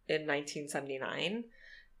 24 in 1979,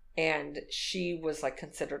 and she was like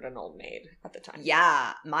considered an old maid at the time.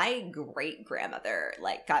 Yeah, my great grandmother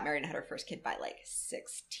like got married and had her first kid by like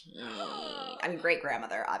 16. I mean, great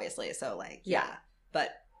grandmother, obviously. So like, yeah, but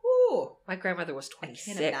whoo, My grandmother was I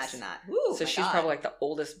 26. can't imagine that. Whoo, So my she's God. probably like the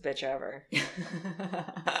oldest bitch ever.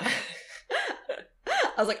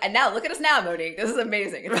 I was like, and now look at us now, Monique. This is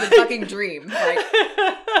amazing. It's a fucking dream. Like,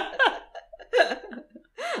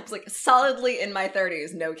 I was like solidly in my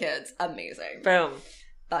 30s, no kids. Amazing. Boom.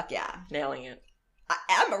 Fuck yeah. Nailing it.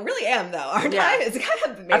 I really am though, aren't Yeah. I? It's kind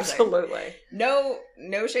of amazing. Absolutely. No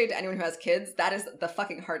shade to anyone who has kids. That is the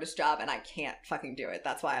fucking hardest job, and I can't fucking do it.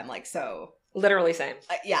 That's why I'm like so. Literally same.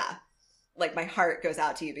 Yeah, like my heart goes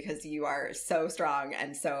out to you because you are so strong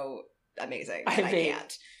and so amazing. I And I mean,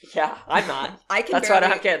 can't. Yeah, I'm not. I can. That's why I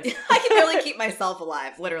barely, don't have kids. I can barely keep myself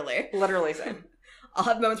alive. Literally. Literally same. I'll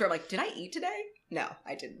have moments where I'm like, did I eat today? No,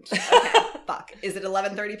 I didn't. Okay, fuck. Is it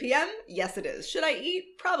 11:30 p.m.? Yes, it is. Should I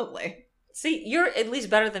eat? Probably. See, you're at least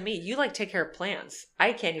better than me. You like take care of plants.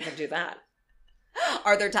 I can't even do that.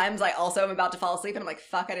 Are there times I also am about to fall asleep and I'm like,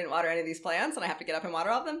 fuck, I didn't water any of these plants and I have to get up and water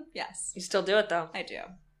all of them? Yes. You still do it, though. I do.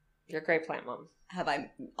 You're a great plant mom. Have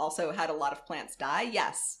I also had a lot of plants die?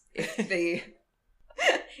 Yes.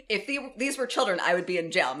 If these were children, I would be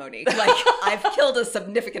in jail, Monique. Like, I've killed a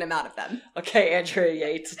significant amount of them. Okay, Andrea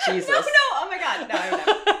Yates. Jesus. No, oh my god. No, I would.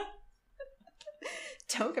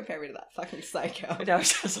 Don't compare me to that fucking psycho. No,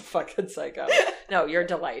 she's a fucking psycho. No, you're a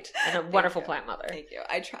delight and a wonderful plant mother. Thank you.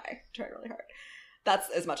 I try really hard. That's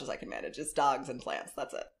as much as I can manage, is dogs and plants.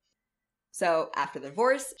 That's it. So after the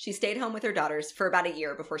divorce, she stayed home with her daughters for about a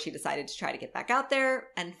year before she decided to try to get back out there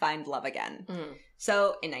and find love again. Mm.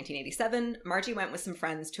 So in 1987, Margie went with some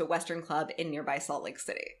friends to a Western club in nearby Salt Lake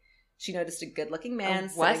City. She noticed a good-looking man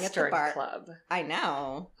sitting at the bar. Western club. I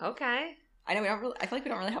know. Okay. I know I feel like we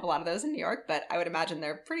don't really have a lot of those in New York, but I would imagine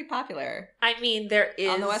they're pretty popular. I mean, there is...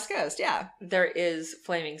 On the West Coast, yeah. There is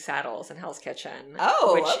Flaming Saddles and Hell's Kitchen.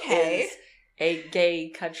 Oh, which okay. is a gay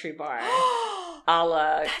country bar. A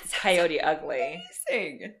la Coyote Ugly.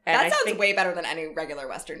 Amazing. That sounds way better than any regular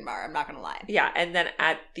Western bar, I'm not going to lie. Yeah, and then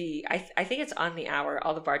at the... I think it's on the hour,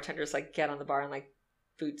 all the bartenders like get on the bar and like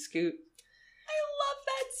food scoot. I love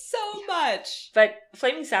that so much. But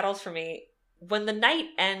Flaming Saddles for me... When the night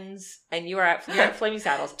ends and you're at Flaming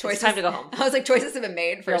Saddles, it's time to go home. I was like, choices have been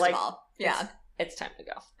made, first of all. Yeah. It's time to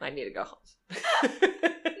go. I need to go home.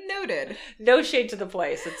 Noted. No shade to the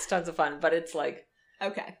place. It's tons of fun, but it's like,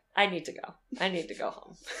 okay, I need to go. I need to go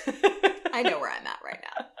home. I know where I'm at right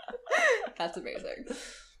now. That's amazing.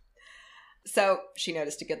 So she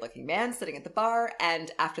noticed a good-looking man sitting at the bar,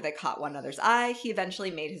 and after they caught one another's eye, he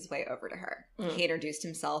eventually made his way over to her. Mm. He introduced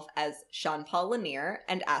himself as Sean Paul Lanier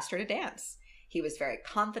and asked her to dance. He was very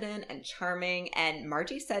confident and charming, and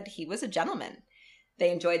Margie said he was a gentleman. They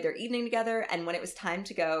enjoyed their evening together, and when it was time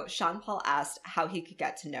to go, Sean Paul asked how he could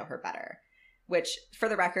get to know her better. Which, for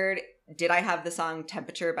the record, did I have the song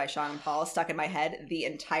Temperature by Sean Paul stuck in my head the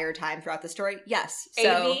entire time throughout the story? Yes.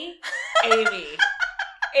 So... Amy.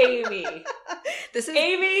 This is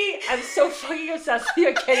Amy. I'm so fucking obsessed with you.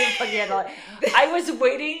 I can't even fucking handle it. I was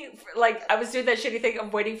waiting, I was doing that shitty thing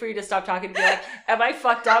of waiting for you to stop talking and be like, am I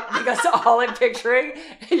fucked up? Because all I'm picturing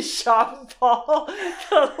is Sean Paul,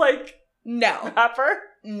 the no rapper.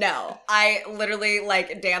 No, I literally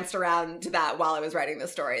danced around to that while I was writing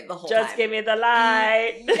this story the whole time. Just give me the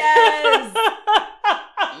light. Yes.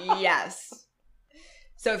 Yes.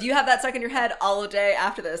 So if you have that stuck in your head all day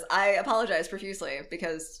after this, I apologize profusely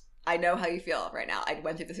because I know how you feel right now. I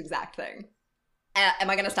went through this exact thing. Am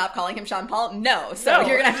I going to stop calling him Sean Paul? No. So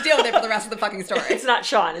you're going to have to deal with it for the rest of the fucking story. It's not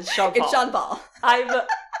Sean. It's Sean Paul. It's Sean Paul. I'm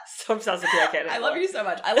so obsessed with you. I can't. I love you so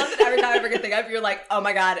much. I love that every time I ever can think of you're like, oh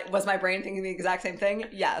my God, was my brain thinking the exact same thing?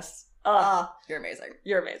 Yes. You're amazing.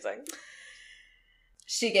 You're amazing.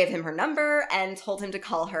 She gave him her number and told him to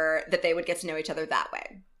call her, that they would get to know each other that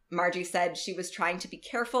way. Margie said she was trying to be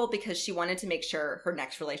careful because she wanted to make sure her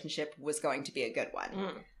next relationship was going to be a good one.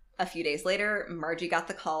 Mm. A few days later, Margie got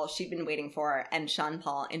the call she'd been waiting for, and Sean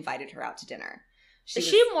Paul invited her out to dinner. Is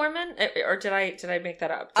she a Mormon? Or did I make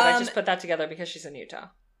that up? Did I just put that together because she's in Utah?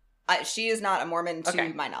 She is not a Mormon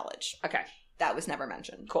to my knowledge. Okay. That was never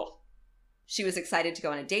mentioned. Cool. She was excited to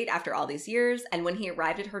go on a date after all these years, and when he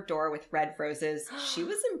arrived at her door with red roses, she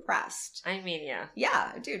was impressed. I mean, yeah.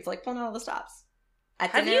 Yeah, dude, it's pulling out all the stops.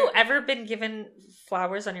 Have you ever been given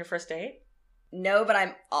flowers on your first date? No, but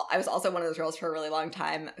I was also one of those girls for a really long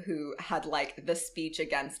time who had the speech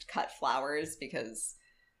against cut flowers because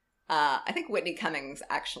I think Whitney Cummings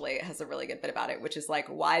actually has a really good bit about it, which is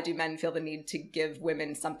why do men feel the need to give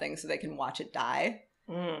women something so they can watch it die?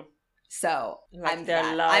 Mm. So I'm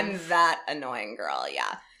that annoying girl,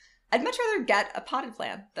 yeah. I'd much rather get a potted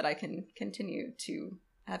plant that I can continue to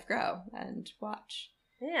have grow and watch.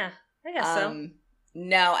 Yeah, I guess so.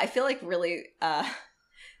 No, I feel really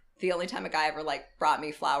the only time a guy ever brought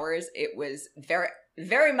me flowers, it was very,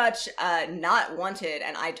 very much not wanted,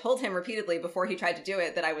 and I told him repeatedly before he tried to do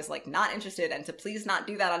it that I was not interested and to please not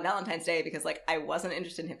do that on Valentine's Day because I wasn't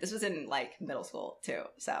interested in him. This was in middle school too,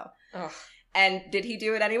 so. Ugh. And did he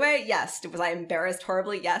do it anyway? Yes. Was I embarrassed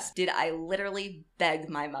horribly? Yes. Did I literally beg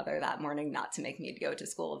my mother that morning not to make me go to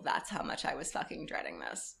school? That's how much I was fucking dreading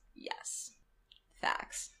this. Yes.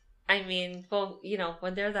 Facts. I mean, well,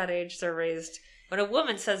 when they're that age, they're raised. When a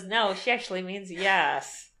woman says no, she actually means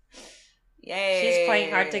yes. Yay. She's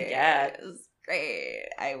playing hard to get. It was great.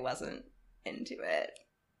 I wasn't into it.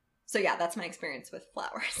 So yeah, that's my experience with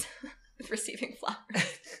flowers. With receiving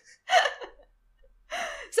flowers.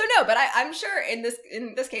 So no, but I'm sure in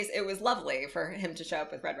this case, it was lovely for him to show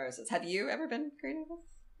up with red roses. Have you ever been greeted with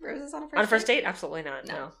roses on a first date? On a first date? Absolutely not.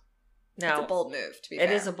 No. It's a bold move, to be fair.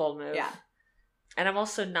 It is a bold move. Yeah. And I'm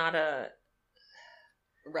also not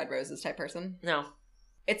red roses type person. No.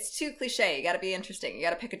 It's too cliche. You gotta be interesting. You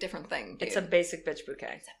gotta pick a different thing, dude. It's a basic bitch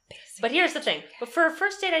bouquet. It's a basic But here's the thing. bouquet. But for a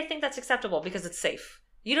first date, I think that's acceptable because it's safe.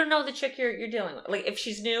 You don't know the chick you're dealing with. Like, if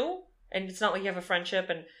she's new and it's not like you have a friendship,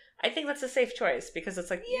 and I think that's a safe choice because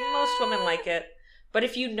it's like most women like it. But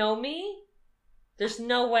if you know me, there's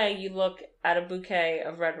no way you look at a bouquet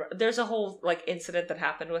of red. There's a whole like incident that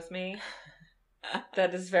happened with me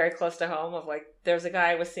that is very close to home. Of like, there's a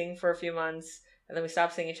guy I was seeing for a few months, and then we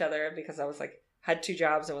stopped seeing each other because I was like had 2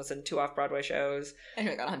 jobs and was in 2 off-Broadway shows. And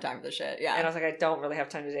you're like, I don't have time for this shit. Yeah. And I was like, I don't really have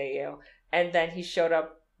time to date you. And then he showed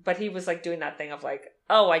up, but he was like doing that thing of like,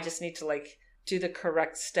 oh, I just need to like do the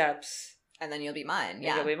correct steps. And then you'll be mine. And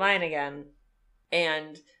Yeah. you'll be mine again.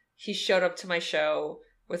 And he showed up to my show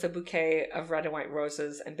with a bouquet of red and white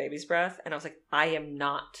roses and baby's breath. And I was like, I am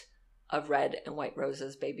not a red and white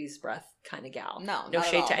roses, baby's breath kind of gal. No, No not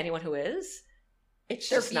at shade all. to anyone who is. It's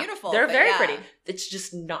They're just not- beautiful, they're but very yeah. pretty. It's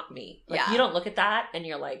just not me. Like, Yeah. you don't look at that and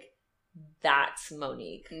you're like, that's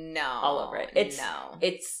Monique. No. All over it. No.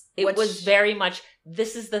 It was very much,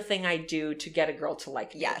 this is the thing I do to get a girl to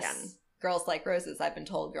like me Yes. again. Girls like roses. I've been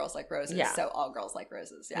told girls like roses. Yeah. So all girls like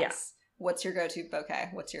roses. Yes. Yeah. What's your go-to bouquet?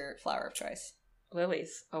 What's your flower of choice?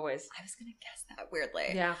 Lilies, always. I was going to guess that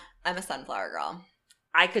weirdly. Yeah. I'm a sunflower girl.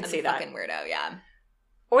 I could I'm see a that. fucking weirdo, yeah.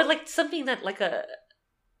 Or like something that like a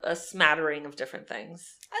smattering of different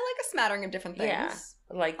things. I like a smattering of different things. Yeah.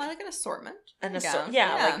 Like I like an assortment. like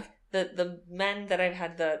the men that I've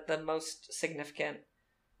had the most significant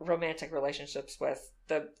romantic relationships with,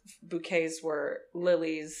 the bouquets were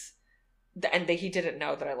lilies, and he didn't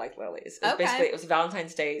know that I like lilies. It was Okay. basically, it was a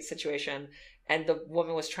Valentine's Day situation, and the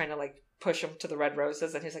woman was trying to like push him to the red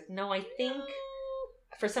roses, and he's like, no, I think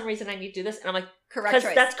for some reason I need to do this, and I'm like, Correct because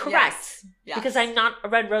choice. that's correct. Yes. Yes. Because I'm not a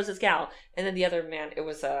red roses gal. And then the other man, it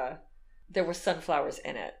was there were sunflowers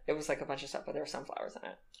in it. It was like a bunch of stuff, but there were sunflowers in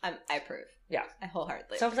it. I approve. Yeah. I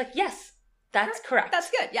wholeheartedly. So I was like, yes, that's correct.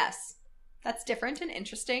 That's good. Yes. That's different and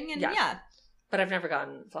interesting. And yeah. But I've never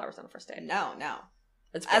gotten flowers on a first date. No.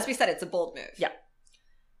 It's As we said, it's a bold move. Yeah.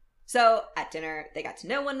 So at dinner, they got to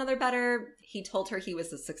know one another better. He told her he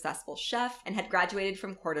was a successful chef and had graduated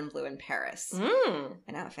from Cordon Bleu in Paris. Mm.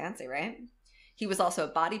 I know, fancy, right? He was also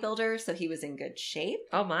a bodybuilder, so he was in good shape.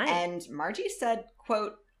 Oh my. And Margie said,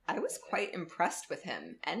 quote, I was quite impressed with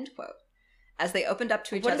him, end quote. As they opened up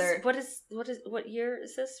to each other. What year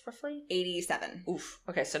is this roughly? 87. Oof.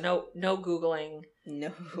 Okay, so no Googling.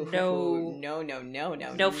 No. No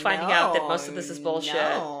No finding out that most of this is bullshit.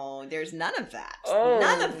 No, there's none of that. Oh,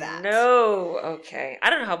 none of that. No. Okay. I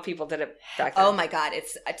don't know how people did it back then. Oh my God,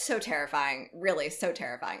 it's so terrifying. Really, so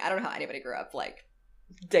terrifying. I don't know how anybody grew up like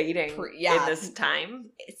dating yeah. in this time.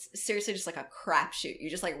 It's seriously just like a crapshoot. You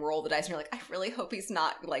just like roll the dice and you're like, I really hope he's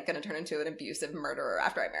not like going to turn into an abusive murderer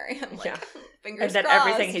after I marry him. Like, Yeah. fingers And then crossed.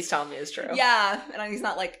 everything he's telling me is true. Yeah, and he's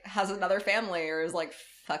not like has another family or is like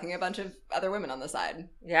fucking a bunch of other women on the side.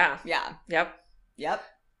 Yeah. Yeah. Yep.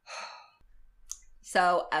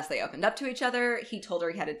 So as they opened up to each other, he told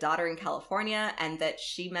her he had a daughter in California and that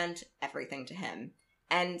she meant everything to him.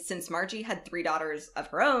 And since Margie had 3 daughters of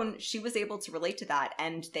her own, she was able to relate to that,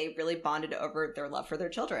 and they really bonded over their love for their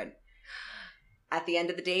children. At the end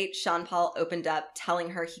of the date, Sean Paul opened up, telling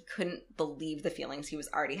her he couldn't believe the feelings he was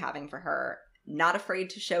already having for her. Not afraid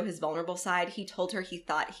to show his vulnerable side, he told her he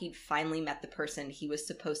thought he'd finally met the person he was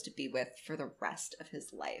supposed to be with for the rest of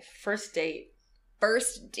his life. First date.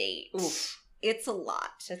 First date. Oof. It's a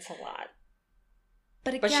lot. It's a lot.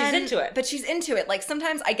 But again, But she's into it. But she's into it. Like,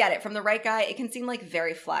 sometimes I get it. From the right guy, it can seem, like,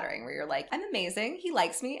 very flattering, where you're like, I'm amazing. He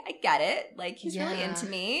likes me. I get it. Like, he's really Yeah. into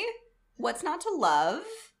me. What's not to love?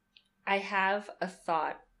 I have a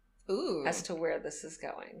thought Ooh. as to where this is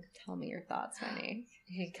going. Tell me your thoughts, honey.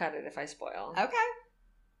 You can cut it if I spoil. Okay.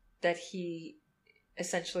 That he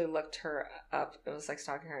essentially looked her up. It was like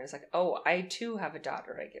stalking her. And it's like, oh, I too have a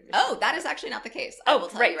daughter. I give. Oh, that is actually not the case. I will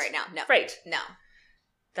tell you right now. No. Right. No.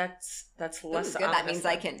 That's Ooh, less good. That ominous means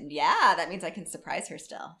I then. can. Yeah, that means I can surprise her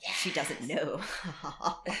still. She doesn't know.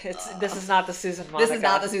 This is not the Susan Monica. This is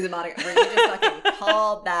not the Susan Monica. You just fucking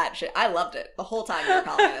called that shit. I loved it. The whole time you were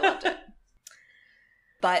calling it, I loved it.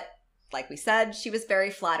 But, like we said, she was very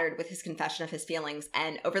flattered with his confession of his feelings,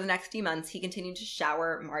 and over the next few months, he continued to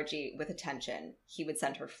shower Margie with attention. He would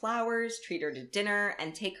send her flowers, treat her to dinner,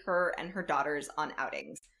 and take her and her daughters on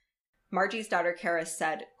outings. Margie's daughter, Kara,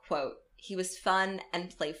 said, quote, he was fun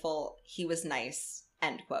and playful. He was nice,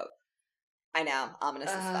 end quote. I know,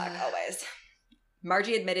 ominous as fuck, always.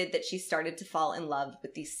 Margie admitted that she started to fall in love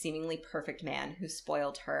with the seemingly perfect man who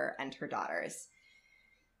spoiled her and her daughters.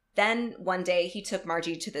 Then one day he took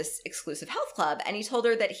Margie to this exclusive health club and he told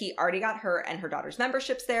her that he already got her and her daughter's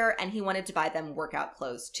memberships there and he wanted to buy them workout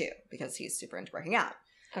clothes too because he's super into working out.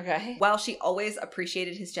 Okay. While she always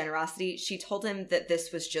appreciated his generosity, she told him that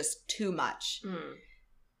this was just too much.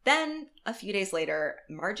 Then, a few days later,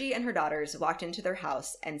 Margie and her daughters walked into their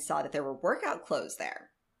house and saw that there were workout clothes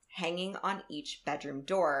there. Hanging on each bedroom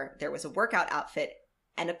door, there was a workout outfit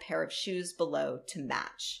and a pair of shoes below to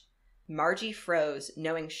match. Margie froze,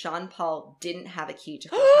 knowing Sean Paul didn't have a key to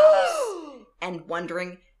her house, and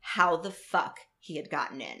wondering how the fuck he had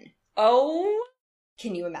gotten in. Oh.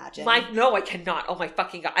 Can you imagine? No, I cannot. Oh my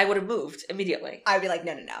fucking God. I would have moved immediately. I would be like,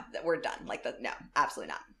 no, we're done. Like, no,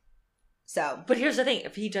 absolutely not. So. But here's the thing.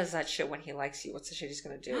 If he does that shit when he likes you, what's the shit he's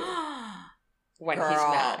going to do? When Girl, he's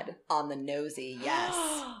mad. On the nosy,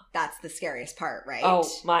 yes. That's the scariest part, right? Oh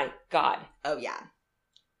my God. Oh yeah.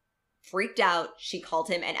 Freaked out, she called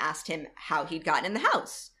him and asked him how he'd gotten in the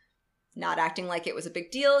house. Not acting like it was a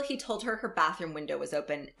big deal, he told her bathroom window was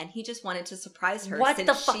open and he just wanted to surprise her. What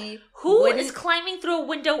the fuck? Who is climbing through a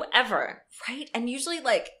window ever? Right? And usually,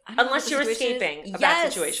 like, unless you're escaping a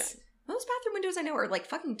bad situation. Most bathroom windows I know are like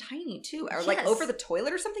fucking tiny too, or like over the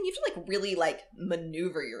toilet or something. You have to like really like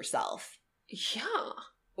maneuver yourself.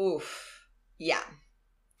 Yeah. Oof. Yeah.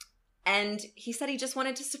 And he said he just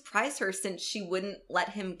wanted to surprise her since she wouldn't let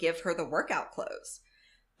him give her the workout clothes.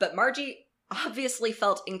 But Margie obviously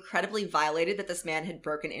felt incredibly violated that this man had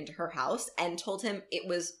broken into her house and told him it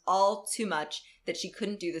was all too much, that she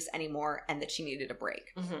couldn't do this anymore and that she needed a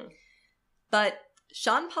break. But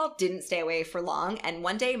Sean Paul didn't stay away for long, and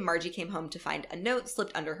one day Margie came home to find a note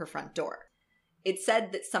slipped under her front door. It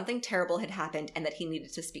said that something terrible had happened and that he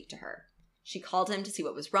needed to speak to her. She called him to see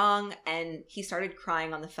what was wrong, and he started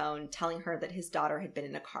crying on the phone, telling her that his daughter had been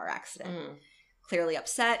in a car accident. Clearly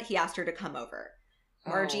upset, he asked her to come over.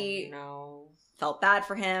 Margie felt bad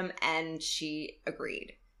for him, and she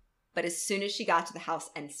agreed. But as soon as she got to the house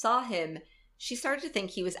and saw him, she started to think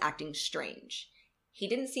he was acting strange. He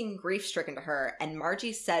didn't seem grief-stricken to her, and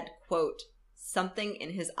Margie said, quote, something in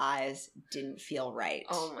his eyes didn't feel right.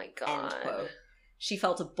 Oh my God. End quote. She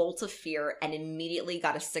felt a bolt of fear and immediately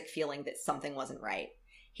got a sick feeling that something wasn't right.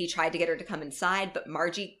 He tried to get her to come inside, but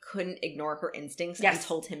Margie couldn't ignore her instincts and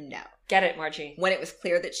told him no. Get it, Margie. When it was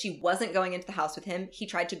clear that she wasn't going into the house with him, he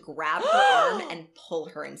tried to grab her arm and pull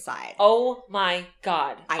her inside. Oh my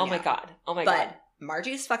God. I know. Oh my God. Oh my God. God. But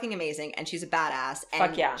Margie is fucking amazing and she's a badass. And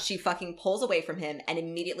fuck yeah. She fucking pulls away from him and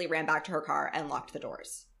immediately ran back to her car and locked the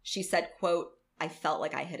doors. She said, quote, I felt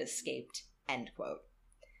like I had escaped, end quote.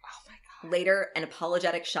 Oh my God. Later, an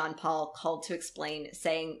apologetic Sean Paul called to explain,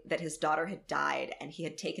 saying that his daughter had died and he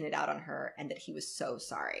had taken it out on her and that he was so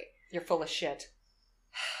sorry. You're full of shit.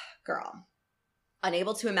 Girl.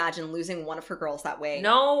 Unable to imagine losing one of her girls that way.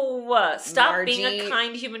 No! Stop Margie, being a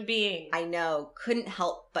kind human being. I know. Couldn't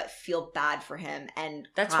help but feel bad for him and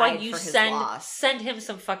that's cried why you for his loss. send him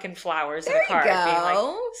some fucking flowers there in a card. You go. Being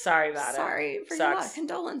like, sorry about sorry for your loss.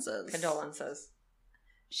 Condolences. Condolences.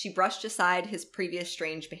 She brushed aside his previous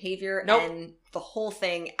strange behavior, and the whole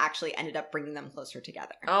thing actually ended up bringing them closer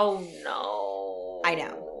together. Oh, no. I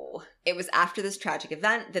know. It was after this tragic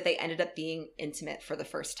event that they ended up being intimate for the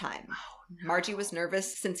first time. Oh, no. Margie was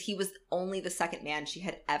nervous since he was only the second man she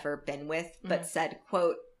had ever been with, but said,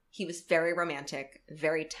 quote, he was very romantic,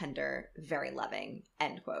 very tender, very loving,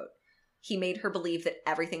 end quote. He made her believe that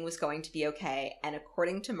everything was going to be okay, and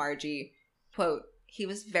according to Margie, quote, he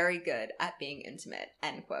was very good at being intimate,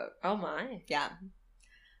 end quote. Oh my. Yeah.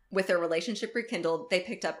 With their relationship rekindled, they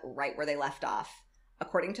picked up right where they left off.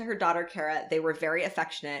 According to her daughter, Kara, they were very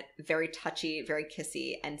affectionate, very touchy, very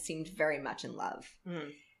kissy, and seemed very much in love.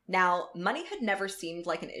 Now, money had never seemed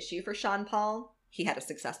like an issue for Sean Paul. He had a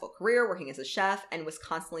successful career working as a chef and was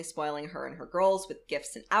constantly spoiling her and her girls with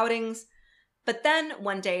gifts and outings. But then,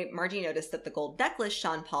 one day, Margie noticed that the gold necklace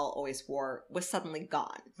Sean Paul always wore was suddenly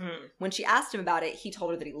gone. When she asked him about it, he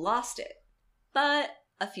told her that he lost it. But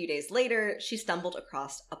a few days later, she stumbled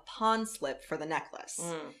across a pawn slip for the necklace.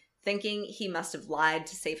 Thinking he must have lied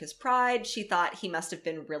to save his pride, she thought he must have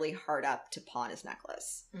been really hard up to pawn his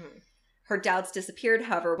necklace. Her doubts disappeared,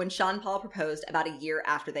 however, when Sean Paul proposed about a year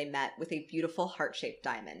after they met with a beautiful heart-shaped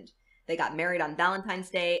diamond. They got married on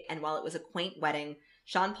Valentine's Day, and while it was a quaint wedding,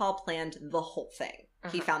 Sean Paul planned the whole thing.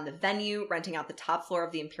 He found the venue, renting out the top floor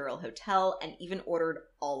of the Imperial Hotel, and even ordered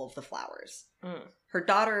all of the flowers. Her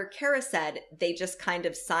daughter, Kara, said they just kind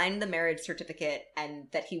of signed the marriage certificate and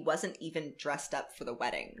that he wasn't even dressed up for the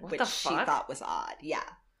wedding, which she thought was odd. Yeah.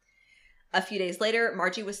 A few days later,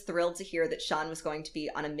 Margie was thrilled to hear that Sean was going to be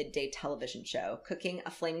on a midday television show, cooking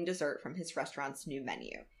a flaming dessert from his restaurant's new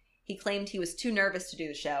menu. He claimed he was too nervous to do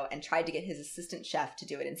the show and tried to get his assistant chef to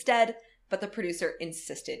do it instead, but the producer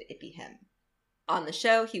insisted it be him. On the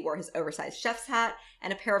show, he wore his oversized chef's hat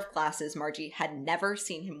and a pair of glasses Margie had never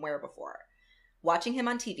seen him wear before. Watching him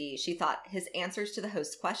on TV, she thought his answers to the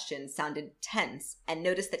host's questions sounded tense and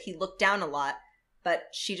noticed that he looked down a lot, but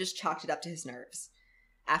she just chalked it up to his nerves.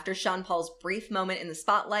 After Sean Paul's brief moment in the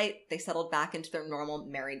spotlight, they settled back into their normal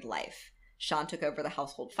married life. Sean took over the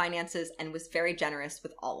household finances and was very generous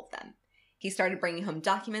with all of them. He started bringing home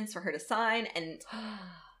documents for her to sign and...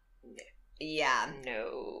 yeah.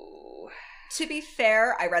 No. To be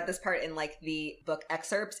fair, I read this part in, like, the book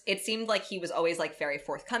excerpts. It seemed like he was always, like, very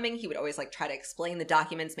forthcoming. He would always, like, try to explain the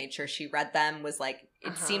documents, made sure she read them, was, like,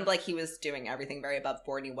 it seemed like he was doing everything very above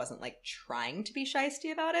board, and he wasn't, like, trying to be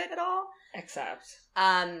shysty about it at all. Except.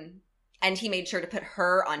 And he made sure to put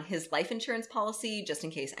her on his life insurance policy, just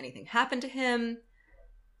in case anything happened to him.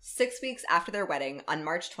 6 weeks after their wedding, on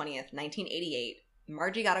March 20th, 1988,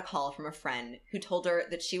 Margie got a call from a friend who told her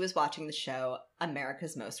that she was watching the show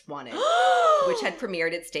America's Most Wanted, which had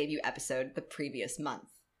premiered its debut episode the previous month.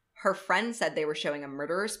 Her friend said they were showing a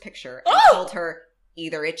murderer's picture and told her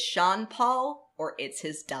either it's Sean Paul or it's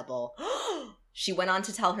his double. She went on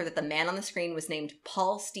to tell her that the man on the screen was named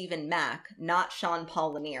Paul Stephen Mack, not Sean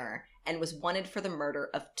Paul Lanier, and was wanted for the murder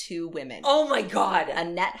of 2 women. Oh my God.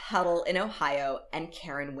 Annette Huddle in Ohio and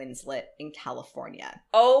Karen Winslet in California.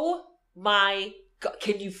 Oh my God.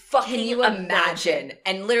 Can you imagine?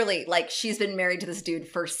 And literally, like, she's been married to this dude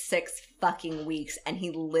for 6 fucking weeks and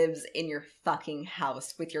he lives in your fucking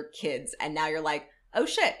house with your kids. And now you're like, oh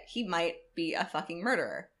shit, he might be a fucking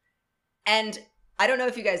murderer. And I don't know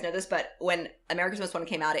if you guys know this, but when America's Most Wanted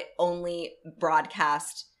came out, it only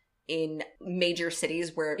broadcast in major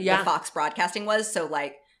cities where the Fox Broadcasting was. So,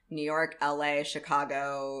 like, New York, LA,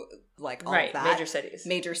 Chicago, like, all of that.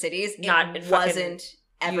 Major cities. Not it wasn't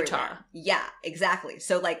everywhere. Utah. Yeah, exactly.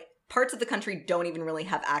 So, like, parts of the country don't even really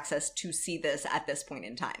have access to see this at this point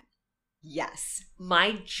in time. Yes.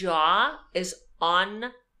 My jaw is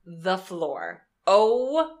on the floor.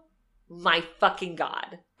 Oh my fucking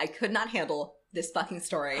God. I could not handle this fucking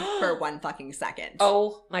story for 1 fucking second.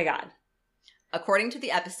 Oh my God. According to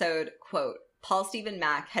the episode, quote, Paul Stephen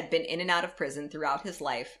Mack had been in and out of prison throughout his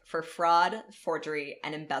life for fraud, forgery,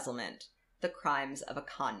 and embezzlement, the crimes of a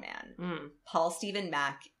con man. Paul Stephen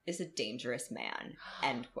Mack is a dangerous man,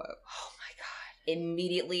 end quote. Oh my God.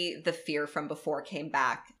 Immediately, the fear from before came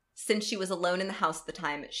back. Since she was alone in the house at the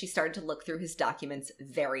time, she started to look through his documents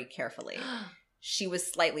very carefully. She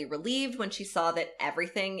was slightly relieved when she saw that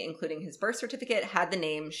everything, including his birth certificate, had the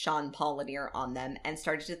name Sean Paul Lanier on them and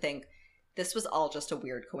started to think this was all just a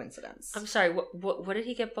weird coincidence. I'm sorry, what did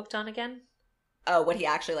he get booked on again? Oh, what he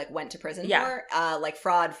actually, like, went to prison for? Like,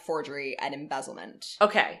 fraud, forgery, and embezzlement.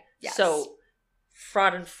 Okay. Yes. So,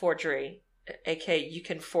 fraud and forgery, aka you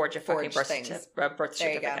can forge a fucking birth certificate.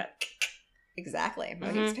 There you go. Exactly.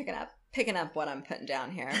 He's picking up what I'm putting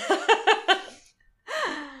down here.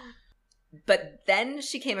 But then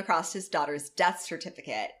she came across his daughter's death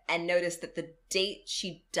certificate and noticed that the date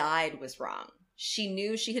she died was wrong. She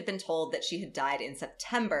knew she had been told that she had died in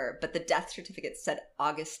September, but the death certificate said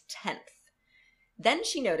August 10th. Then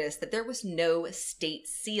she noticed that there was no state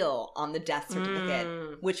seal on the death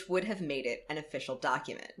certificate, which would have made it an official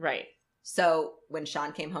document. Right. So when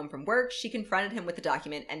Sean came home from work, she confronted him with the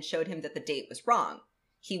document and showed him that the date was wrong.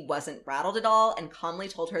 He wasn't rattled at all and calmly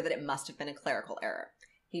told her that it must have been a clerical error.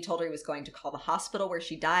 He told her he was going to call the hospital where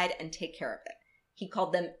she died and take care of it. He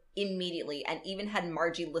called them immediately and even had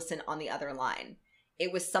Margie listen on the other line.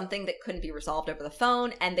 It was something that couldn't be resolved over the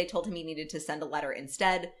phone, and they told him he needed to send a letter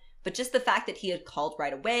instead. But just the fact that he had called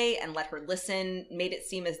right away and let her listen made it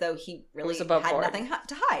seem as though he really had nothing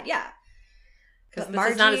to hide. Yeah. Because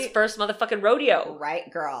this is not his first motherfucking rodeo. Right,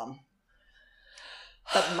 girl.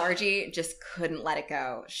 But Margie just couldn't let it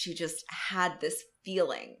go. She just had this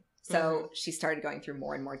feeling. So she started going through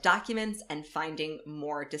more and more documents and finding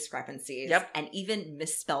more discrepancies and even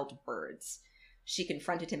misspelled words. She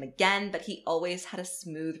confronted him again, but he always had a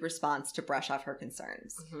smooth response to brush off her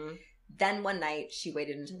concerns. Then one night, she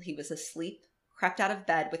waited until he was asleep, crept out of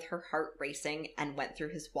bed with her heart racing, and went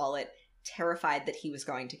through his wallet, terrified that he was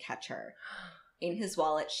going to catch her. In his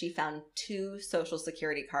wallet, she found 2 Social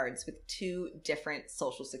Security cards with 2 different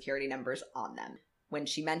Social Security numbers on them. When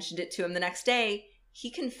she mentioned it to him the next day, he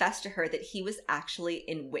confessed to her that he was actually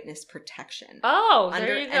in witness protection. Oh,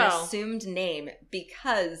 there you go. Under an assumed name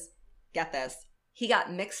because, get this, he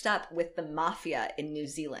got mixed up with the mafia in New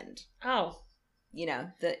Zealand. Oh. You know,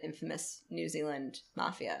 the infamous New Zealand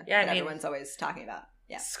mafia that everyone's always talking about.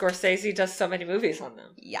 Yeah. Scorsese does so many movies on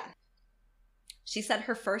them. Yeah. She said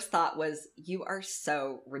her first thought was, "You are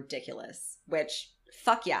so ridiculous," which,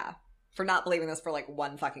 fuck yeah, for not believing this for like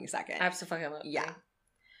 1 fucking second. Absolutely. Yeah.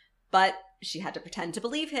 But she had to pretend to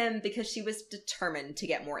believe him because she was determined to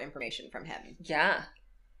get more information from him. Yeah.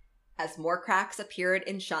 As more cracks appeared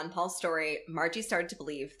in Sean Paul's story, Margie started to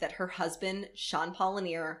believe that her husband, Sean Paul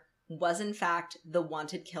Lanier, was in fact the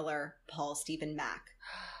wanted killer, Paul Stephen Mack.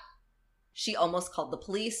 She almost called the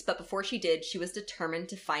police, but before she did, she was determined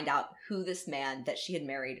to find out who this man that she had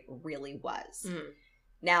married really was.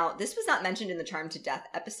 Now, this was not mentioned in the Charmed to Death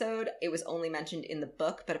episode. It was only mentioned in the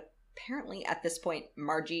book, but apparently at this point,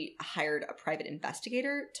 Margie hired a private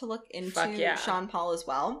investigator to look into Sean Paul as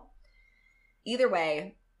well. Either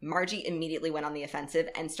way, Margie immediately went on the offensive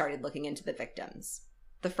and started looking into the victims.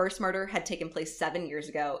 The first murder had taken place 7 years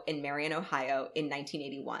ago in Marion, Ohio in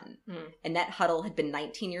 1981. Annette Huddle had been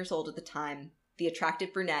 19 years old at the time. The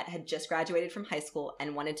attractive brunette had just graduated from high school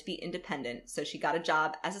and wanted to be independent, so she got a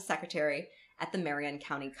job as a secretary at the Marion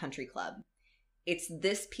County Country Club. It's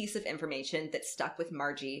this piece of information that stuck with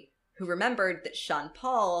Margie, who remembered that Sean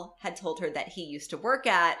Paul had told her that he used to work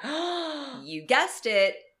at, you guessed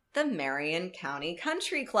it, the Marion County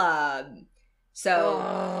Country Club. So,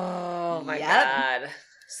 oh my God.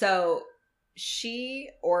 So she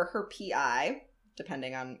or her PI,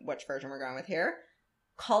 depending on which version we're going with here,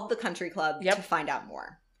 called the country club to find out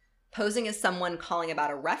more. Posing as someone calling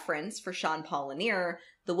about a reference for Sean Paul Lanier,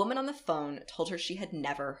 the woman on the phone told her she had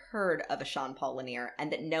never heard of a Sean Paul Lanier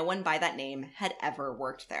and that no one by that name had ever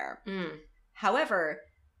worked there. However,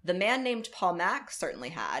 the man named Paul Mack certainly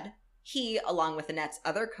had. He, along with Annette's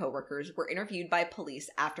other co-workers, were interviewed by police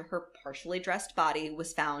after her partially dressed body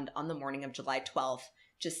was found on the morning of July 12th,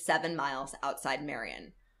 just 7 miles outside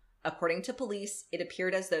Marion. According to police, it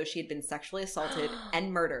appeared as though she had been sexually assaulted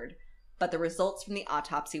and murdered, but the results from the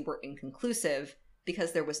autopsy were inconclusive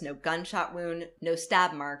because there was no gunshot wound, no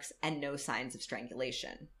stab marks, and no signs of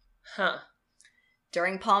strangulation.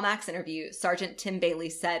 During Paul Mack's interview, Sergeant Tim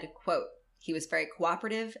Bailey said, quote, "He was very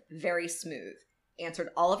cooperative, very smooth, answered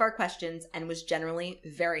all of our questions, and was generally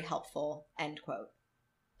very helpful," end quote.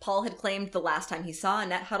 Paul had claimed the last time he saw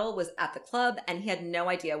Annette Huddle was at the club, and he had no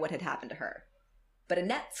idea what had happened to her. But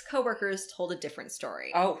Annette's coworkers told a different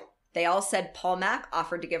story. They all said Paul Mack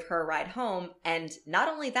offered to give her a ride home, and not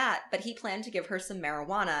only that, but he planned to give her some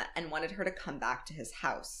marijuana and wanted her to come back to his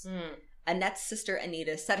house. Annette's sister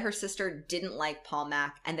Anita said her sister didn't like Paul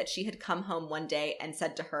Mack and that she had come home one day and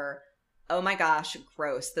said to her, "Oh my gosh,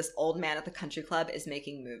 gross, this old man at the country club is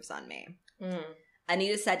making moves on me."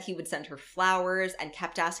 Anita said he would send her flowers and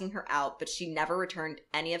kept asking her out, but she never returned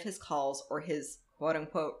any of his calls or his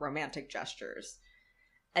quote-unquote romantic gestures.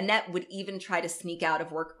 Annette would even try to sneak out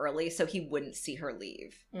of work early so he wouldn't see her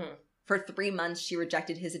leave. For 3 months, she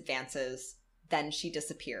rejected his advances. Then she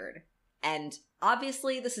disappeared. And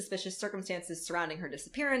obviously, the suspicious circumstances surrounding her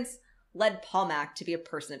disappearance led Paul Mack to be a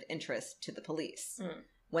person of interest to the police.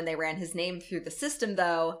 When they ran his name through the system,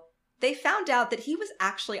 though, they found out that he was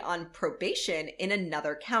actually on probation in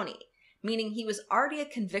another county, meaning he was already a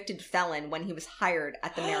convicted felon when he was hired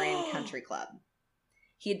at the Marion Country Club.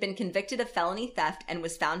 He had been convicted of felony theft and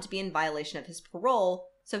was found to be in violation of his parole,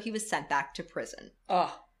 so he was sent back to prison.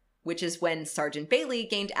 Which is when Sergeant Bailey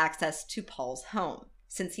gained access to Paul's home.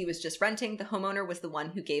 Since he was just renting, the homeowner was the one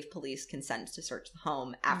who gave police consent to search the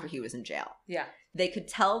home after he was in jail. They could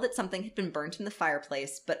tell that something had been burnt in the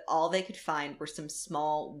fireplace, but all they could find were some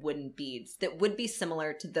small wooden beads that would be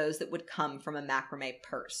similar to those that would come from a macrame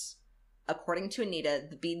purse. According to Anita,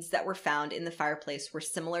 the beads that were found in the fireplace were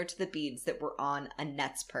similar to the beads that were on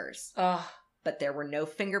Annette's purse. But there were no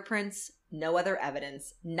fingerprints, no other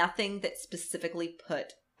evidence, nothing that specifically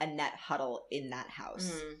put Annette Huddle in that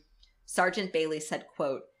house. Sergeant Bailey said,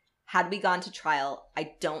 quote, "Had we gone to trial,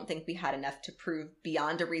 I don't think we had enough to prove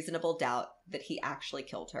beyond a reasonable doubt that he actually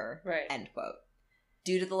killed her." End quote.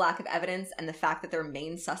 Due to the lack of evidence and the fact that their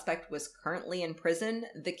main suspect was currently in prison,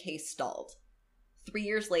 the case stalled. 3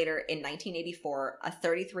 years later, in 1984, a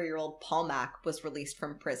 33-year-old Paul Mack was released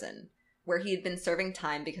from prison, where he had been serving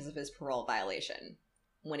time because of his parole violation.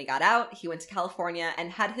 When he got out, he went to California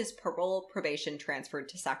and had his parole probation transferred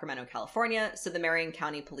to Sacramento, California, so the Marion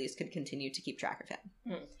County Police could continue to keep track of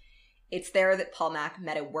him. It's there that Paul Mack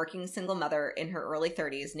met a working single mother in her early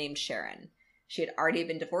 30s named Sharon. She had already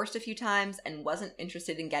been divorced a few times and wasn't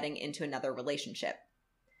interested in getting into another relationship.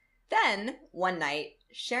 Then, one night,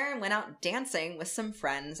 Sharon went out dancing with some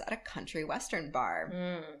friends at a country western bar.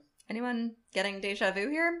 Anyone getting deja vu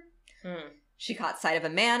here? She caught sight of a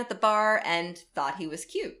man at the bar and thought he was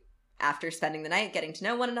cute. After spending the night getting to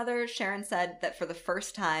know one another, Sharon said that for the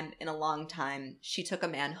first time in a long time, she took a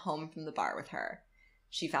man home from the bar with her.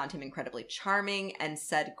 She found him incredibly charming and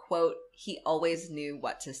said, quote, he always knew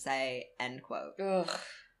what to say, end quote. Ugh.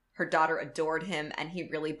 Her daughter adored him, and he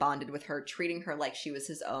really bonded with her, treating her like she was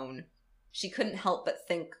his own. She couldn't help but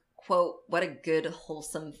think, quote, what a good,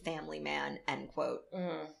 wholesome family man, end quote.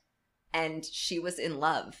 And she was in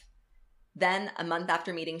love. Then, a month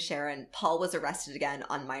after meeting Sharon, Paul was arrested again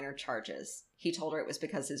on minor charges. He told her it was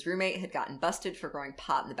because his roommate had gotten busted for growing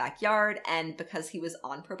pot in the backyard, and because he was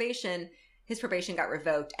on probation, his probation got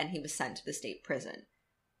revoked and he was sent to the state prison.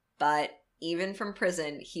 But even from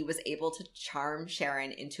prison, he was able to charm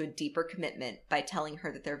Sharon into a deeper commitment by telling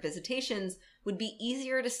her that their visitations would be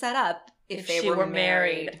easier to set up if they were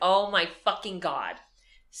married. Oh my fucking God.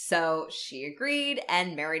 So she agreed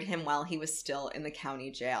and married him while he was still in the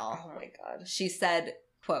county jail. Oh my God. She said,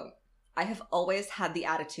 quote, I have always had the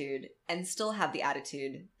attitude, and still have the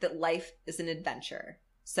attitude, that life is an adventure.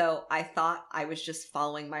 So I thought I was just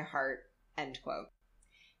following my heart, end quote.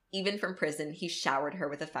 Even from prison, he showered her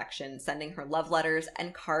with affection, sending her love letters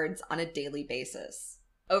and cards on a daily basis.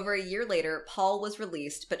 Over a year later, Paul was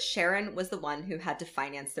released, but Sharon was the one who had to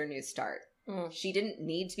finance their new start. She didn't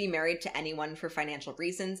need to be married to anyone for financial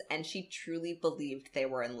reasons, and she truly believed they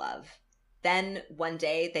were in love. Then, one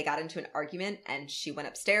day, they got into an argument, and she went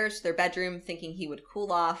upstairs to their bedroom thinking he would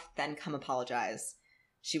cool off, then come apologize.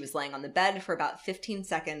 She was laying on the bed for about 15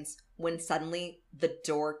 seconds when suddenly the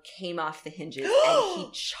door came off the hinges and he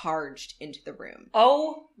charged into the room.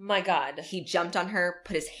 Oh my God. He jumped on her,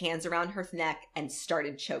 put his hands around her neck, and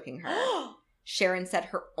started choking her. Sharon said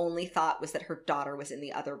her only thought was that her daughter was in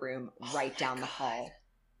the other room right down the hall.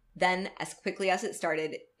 Then, as quickly as it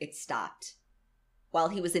started, it stopped. While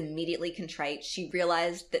he was immediately contrite, she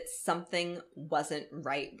realized that something wasn't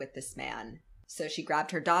right with this man. So she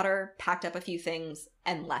grabbed her daughter, packed up a few things,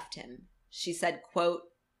 and left him. She said, quote,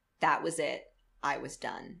 that was it. I was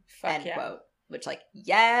done. Fuck end yeah. quote. Which, like,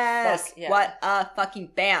 yes! Fuck yeah. What a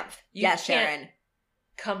fucking bamf. You Yes, can't Sharon.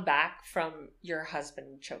 come back from your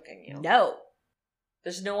husband choking you. No.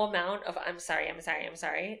 There's no amount of I'm sorry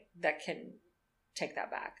that can take that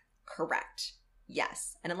back. Correct.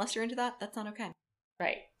 Yes. And unless you're into that, that's not okay.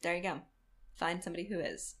 Right. There you go. Find somebody who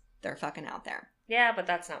is. They're fucking out there. Yeah, but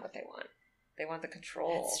that's not what they want. They want the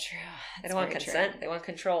control. That's true. They don't want consent. They want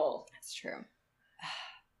control. That's true.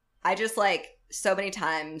 I just, like, so many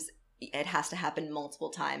times, it has to happen multiple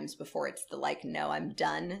times before it's the, like, no, I'm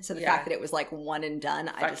done. So the fact that it was, like, one and done,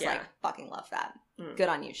 I just, like, fucking love that. Good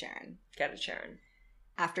on you, Sharon. Get it, Sharon.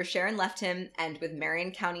 After Sharon left him, and with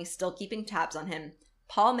Marion County still keeping tabs on him,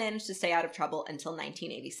 Paul managed to stay out of trouble until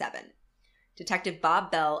 1987. Detective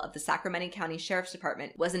Bob Bell of the Sacramento County Sheriff's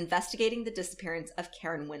Department was investigating the disappearance of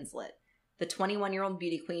Karen Winslet. The 21-year-old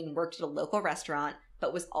beauty queen worked at a local restaurant,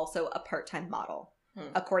 but was also a part-time model.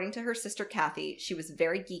 According to her sister Kathy, she was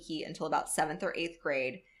very geeky until about 7th or 8th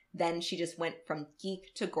grade. Then she just went from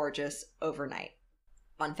geek to gorgeous overnight.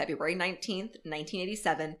 On February 19th,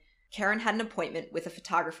 1987, Karen had an appointment with a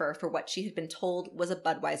photographer for what she had been told was a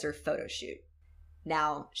Budweiser photo shoot.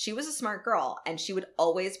 Now, she was a smart girl, and she would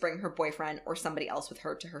always bring her boyfriend or somebody else with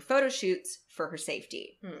her to her photo shoots for her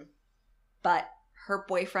safety. But her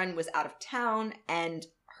boyfriend was out of town, and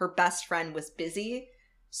her best friend was busy,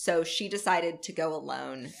 so she decided to go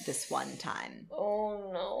alone this one time.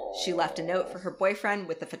 Oh, no. She left a note for her boyfriend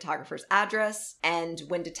with the photographer's address, and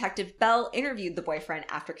when Detective Bell interviewed the boyfriend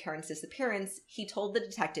after Karen's disappearance, he told the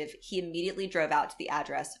detective he immediately drove out to the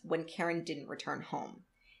address when Karen didn't return home.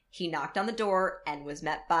 He knocked on the door and was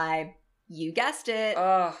met by, you guessed it,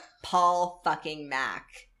 Paul fucking Mack.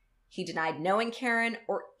 He denied knowing Karen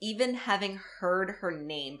or even having heard her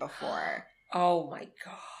name before. Oh my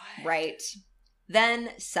God. Right. Then,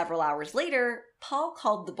 several hours later, Paul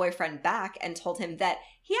called the boyfriend back and told him that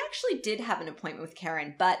he actually did have an appointment with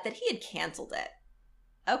Karen, but that he had canceled it.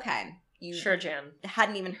 Okay. You sure, Jan.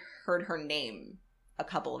 Hadn't even heard her name a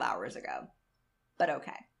couple of hours ago. But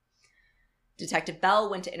okay. Detective Bell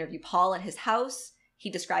went to interview Paul at his house. He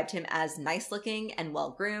described him as nice-looking and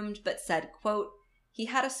well-groomed, but said, quote, he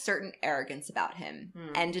had a certain arrogance about him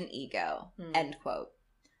and an ego, end quote.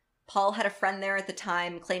 Paul had a friend there at the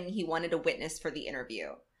time claiming he wanted a witness for the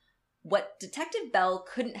interview. What Detective Bell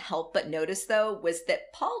couldn't help but notice, though, was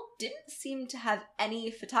that Paul didn't seem to have any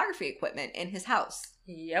photography equipment in his house.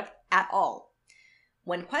 Yep. At all.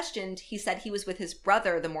 When questioned, he said he was with his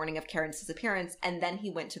brother the morning of Karen's disappearance, and then he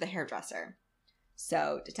went to the hairdresser.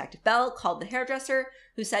 So Detective Bell called the hairdresser,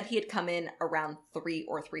 who said he had come in around 3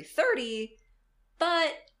 or 3:30,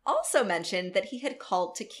 but also mentioned that he had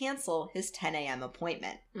called to cancel his 10 a.m.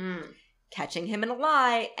 appointment. Catching him in a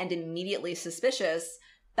lie and immediately suspicious,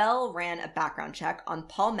 Bell ran a background check on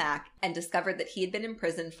Paul Mack and discovered that he had been in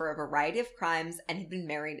prison for a variety of crimes and had been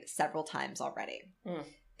married several times already.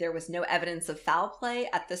 There was no evidence of foul play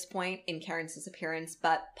at this point in Karen's disappearance,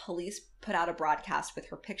 but police put out a broadcast with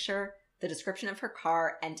her picture, the description of her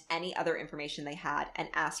car, and any other information they had, and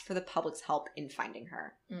asked for the public's help in finding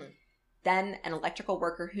her. Then, an electrical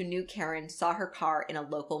worker who knew Karen saw her car in a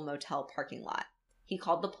local motel parking lot. He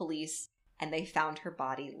called the police, and they found her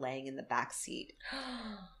body laying in the back seat.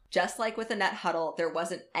 Just like with Annette Huddle, there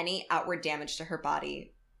wasn't any outward damage to her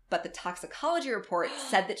body, but the toxicology report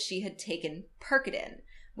said that she had taken Percodan,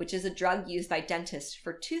 which is a drug used by dentists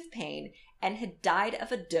for tooth pain, and had died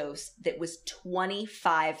of a dose that was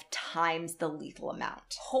 25 times the lethal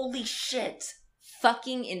amount. Holy shit.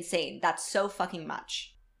 Fucking insane. That's so fucking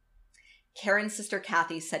much. Karen's sister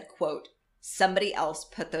Kathy said, quote, "Somebody else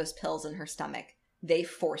put those pills in her stomach. They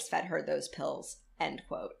force-fed her those pills," end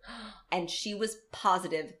quote. And she was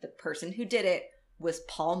positive the person who did it was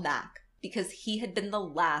Paul Mack, because he had been the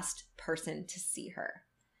last person to see her.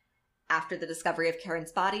 After the discovery of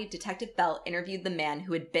Karen's body, Detective Bell interviewed the man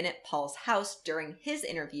who had been at Paul's house during his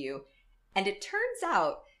interview, and it turns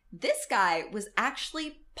out this guy was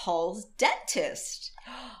actually Paul's dentist.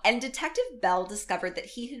 And Detective Bell discovered that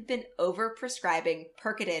he had been overprescribing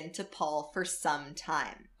Percodan to Paul for some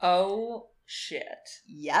time. Oh, shit.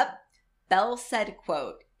 Yep. Bell said,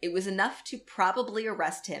 quote, "It was enough to probably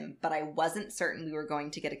arrest him, but I wasn't certain we were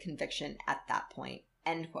going to get a conviction at that point,"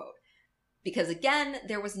 end quote. Because again,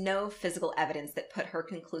 there was no physical evidence that put her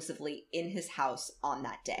conclusively in his house on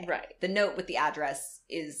that day. Right. The note with the address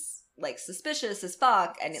is like suspicious as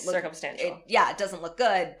fuck, and it looks circumstantial. It doesn't look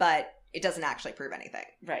good, but it doesn't actually prove anything.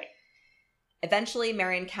 Right. Eventually,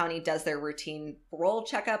 Marion County does their routine parole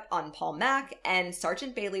checkup on Paul Mack, and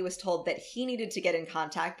Sergeant Bailey was told that he needed to get in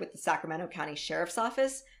contact with the Sacramento County Sheriff's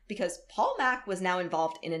Office because Paul Mack was now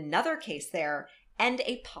involved in another case there and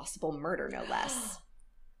a possible murder, no less.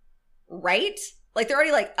 Right? Like, they're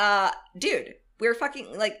already like, dude, we're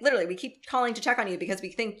fucking, like, literally, we keep calling to check on you because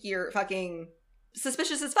we think you're fucking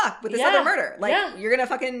suspicious as fuck with this other murder. Like, you're gonna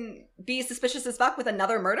fucking be suspicious as fuck with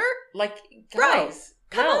another murder? Like, guys,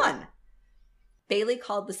 come on. Bailey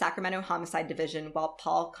called the Sacramento Homicide Division while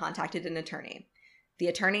Paul contacted an attorney. The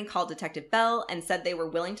attorney called Detective Bell and said they were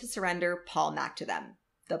willing to surrender Paul Mack to them.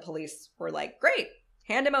 The police were like, great,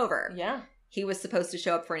 hand him over. Yeah. He was supposed to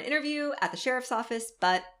show up for an interview at the sheriff's office,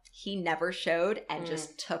 but he never showed and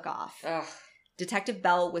just took off. Ugh. Detective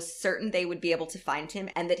Bell was certain they would be able to find him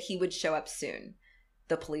and that he would show up soon.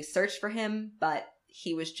 The police searched for him, but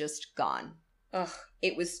he was just gone. Ugh.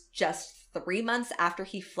 It was just 3 months after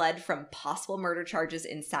he fled from possible murder charges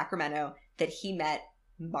in Sacramento that he met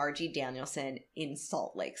Margie Danielson in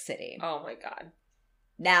Salt Lake City. Oh my God.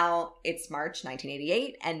 Now, it's March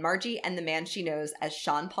 1988, and Margie and the man she knows as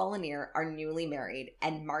Sean Paul Lanier are newly married,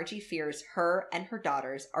 and Margie fears her and her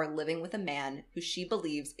daughters are living with a man who she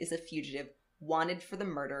believes is a fugitive wanted for the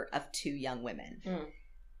murder of 2 young women.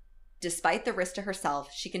 Despite the risk to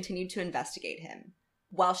herself, she continued to investigate him.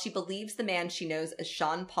 While she believes the man she knows as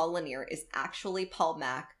Sean Paul Lanier is actually Paul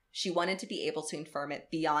Mack, she wanted to be able to confirm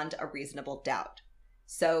it beyond a reasonable doubt.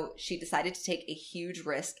 So she decided to take a huge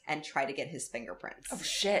risk and try to get his fingerprints. Oh,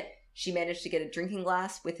 shit. She managed to get a drinking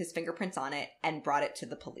glass with his fingerprints on it and brought it to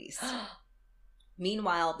the police.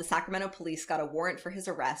 Meanwhile, the Sacramento police got a warrant for his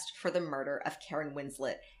arrest for the murder of Karen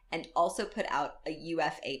Winslet and also put out a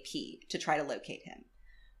UFAP to try to locate him,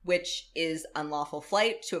 which is unlawful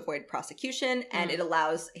flight to avoid prosecution, and it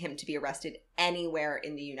allows him to be arrested anywhere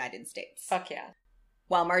in the United States. Fuck yeah.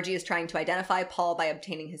 While Margie is trying to identify Paul by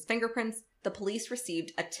obtaining his fingerprints, the police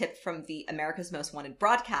received a tip from the America's Most Wanted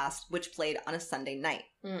broadcast, which played on a Sunday night.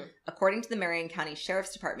 According to the Marion County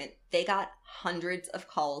Sheriff's Department, they got hundreds of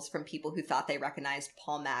calls from people who thought they recognized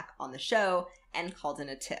Paul Mack on the show and called in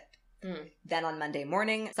a tip. Then on Monday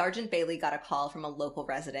morning, Sergeant Bailey got a call from a local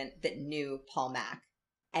resident that knew Paul Mack.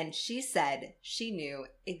 And she said she knew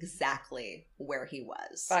exactly where he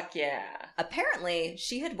was. Fuck yeah. Apparently,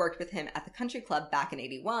 she had worked with him at the country club back in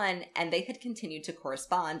 '81, and they had continued to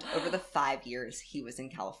correspond over the 5 years he was in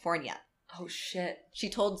California. Oh, shit. She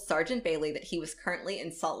told Sergeant Bailey that he was currently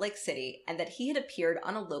in Salt Lake City and that he had appeared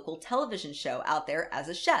on a local television show out there as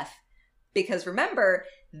a chef. Because remember,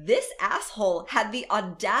 this asshole had the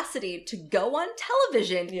audacity to go on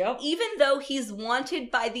television, even though he's wanted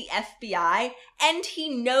by the FBI, and he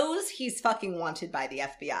knows he's fucking wanted by the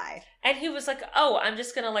FBI. And he was like, oh, I'm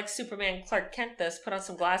just gonna like Superman Clark Kent this, put on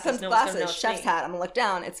some glasses, some no glasses, one's gonna know chef's hat, I'm gonna look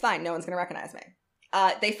down, it's fine, no one's gonna recognize me.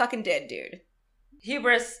 They fucking did, dude.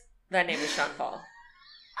 Hubris, that name is Sean Paul.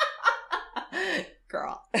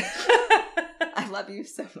 Girl. I love you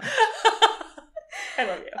so much. I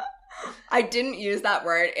love you. I didn't use that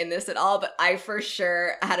word in this at all, but I for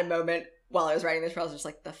sure had a moment while I was writing this, where I was just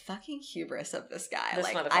like, the fucking hubris of this guy. This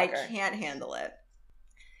like, motherfucker. I can't handle it.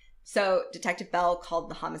 So Detective Bell called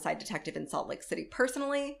the homicide detective in Salt Lake City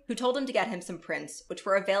personally, who told him to get him some prints, which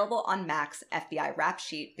were available on Mac's FBI rap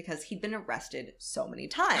sheet because he'd been arrested so many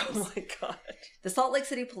times. Oh my God. The Salt Lake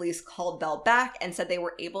City police called Bell back and said they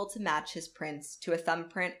were able to match his prints to a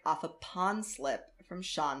thumbprint off a pawn slip from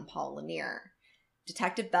Sean Paul Lanier.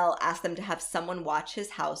 Detective Bell asked them to have someone watch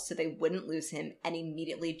his house so they wouldn't lose him, and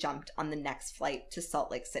immediately jumped on the next flight to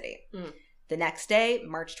Salt Lake City. The next day,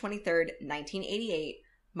 March 23rd, 1988,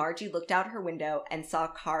 Margie looked out her window and saw a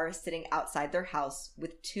car sitting outside their house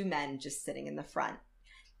with two men just sitting in the front.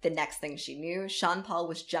 The next thing she knew, Sean Paul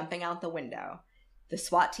was jumping out the window. The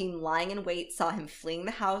SWAT team lying in wait saw him fleeing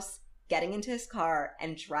the house, getting into his car,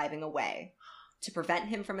 and driving away. To prevent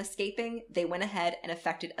him from escaping, they went ahead and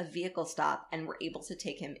effected a vehicle stop and were able to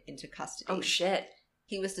take him into custody. Oh, shit.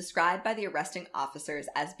 He was described by the arresting officers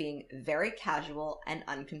as being very casual and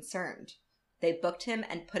unconcerned. They booked him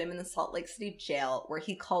and put him in the Salt Lake City jail, where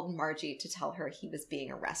he called Margie to tell her he was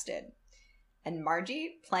being arrested. And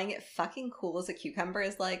Margie, playing it fucking cool as a cucumber,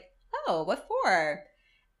 is like, oh, what for?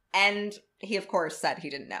 And he, of course, said he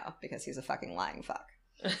didn't know, because he's a fucking lying fuck.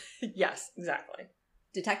 Yes, exactly.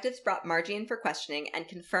 Detectives brought Margie in for questioning and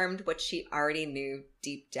confirmed what she already knew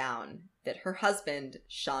deep down, that her husband,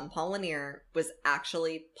 Sean Paul Lanier, was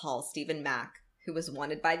actually Paul Stephen Mack, who was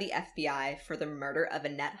wanted by the FBI for the murder of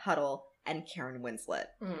Annette Huddle and Karen Winslet.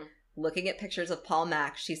 Looking at pictures of Paul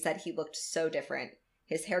Mack, she said he looked so different.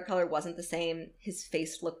 His hair color wasn't the same, his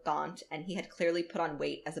face looked gaunt, and he had clearly put on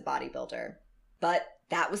weight as a bodybuilder. But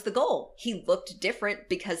that was the goal. He looked different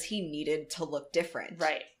because he needed to look different.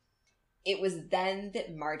 Right. It was then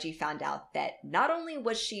that Margie found out that not only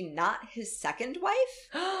was she not his second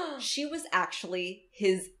wife, she was actually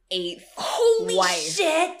his 8th Holy wife.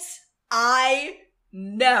 shit! I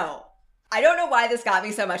know. I don't know why this got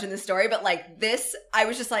me so much in this story, but like this, I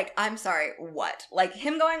was just like, I'm sorry, what? Like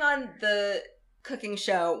him going on the cooking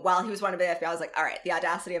show while he was wanted by the FBI, I was like, all right, the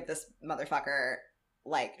audacity of this motherfucker,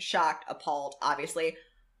 like shocked, appalled, obviously.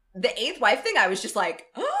 The 8th wife thing, I was just like,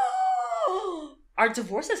 oh. Are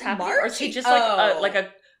divorces happening? Or is he Margie- just like a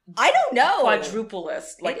I don't know.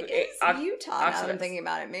 quadruplist? Like it is Utah. Now that I'm thinking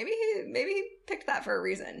about it, maybe he picked that for a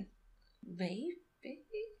reason. Maybe.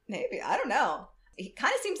 I don't know. He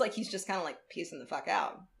kind of seems like he's just kind of like piecing the fuck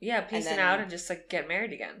out. Yeah, piecing out and just like get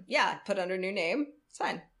married again. Yeah, put under a new name. It's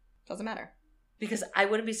fine. Doesn't matter. Because I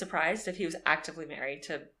wouldn't be surprised if he was actively married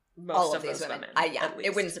to most All of these those women. women. Yeah,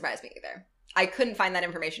 it wouldn't surprise me either. I couldn't find that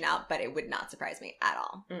information out, but it would not surprise me at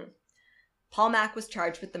all. Paul Mack was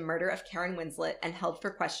charged with the murder of Karen Winslet and held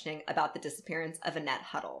for questioning about the disappearance of Annette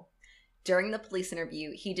Huddle. During the police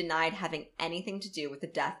interview, he denied having anything to do with the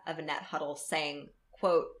death of Annette Huddle, saying,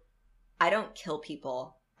 quote, I don't kill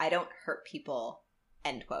people. I don't hurt people.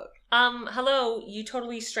 End quote. Hello, you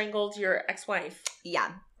totally strangled your ex-wife.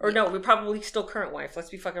 Yeah. Or no, we're probably still current wife. Let's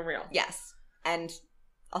be fucking real. Yes. And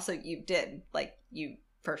also you did. Like, you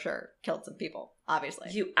for sure killed some people, obviously.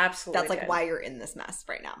 You absolutely That's like did. why you're in this mess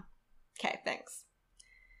right now. Okay, thanks.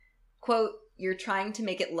 Quote, you're trying to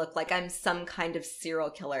make it look like I'm some kind of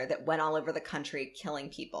serial killer that went all over the country killing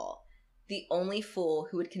people. The only fool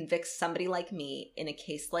who would convict somebody like me in a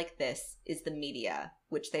case like this is the media,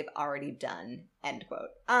 which they've already done. End quote.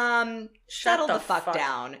 Settle the fuck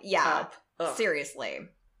down. Yeah, seriously.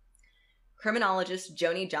 Criminologist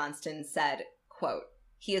Joni Johnston said, quote,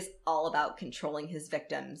 he is all about controlling his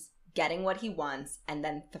victims, getting what he wants, and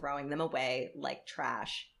then throwing them away like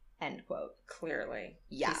trash. End quote. Clearly.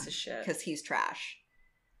 Yeah. Piece of shit. Because he's trash.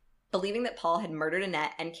 Believing that Paul had murdered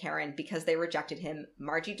Annette and Karen because they rejected him,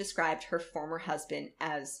 Margie described her former husband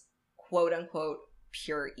as quote-unquote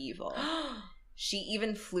pure evil. She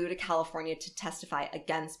even flew to California to testify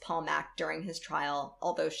against Paul Mack during his trial,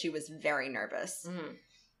 although she was very nervous.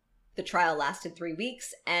 The trial lasted 3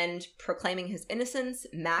 weeks, and proclaiming his innocence,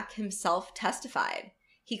 Mack himself testified.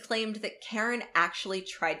 He claimed that Karen actually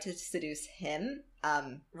tried to seduce him.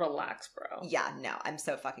 Relax, bro. Yeah, no, I'm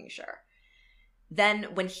so fucking sure.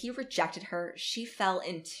 Then, when he rejected her, she fell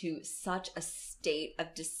into such a state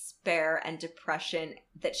of despair and depression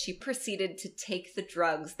that she proceeded to take the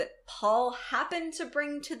drugs that Paul happened to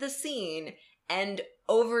bring to the scene and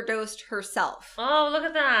overdosed herself. Oh, look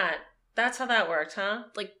at that. That's how that worked, huh?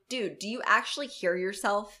 Like, dude, do you actually hear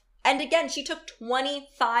yourself? And again, she took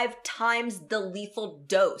 25 times the lethal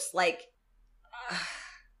dose. Like,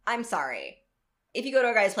 I'm sorry. if you go to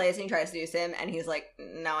a guy's place and you try to seduce him and he's like,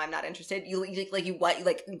 no, I'm not interested,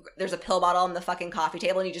 there's a pill bottle on the fucking coffee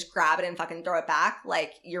table and you just grab it and fucking throw it back,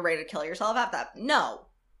 like, you're ready to kill yourself after that. No.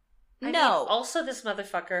 I mean, also this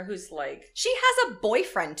motherfucker who's like... She has a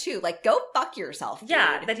boyfriend, too. Like, go fuck yourself, dude.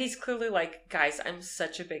 Yeah, that he's clearly like, guys, I'm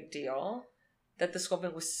such a big deal that this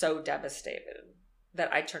woman was so devastated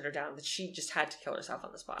that I turned her down, that she just had to kill herself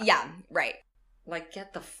on the spot. Yeah, right. Like,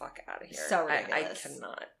 get the fuck out of here. So ridiculous. I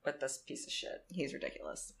cannot with this piece of shit. He's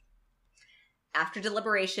ridiculous. After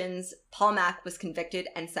deliberations, Paul Mack was convicted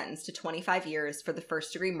and sentenced to 25 years for the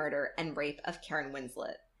first-degree murder and rape of Karen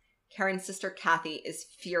Winslet. Karen's sister Kathy is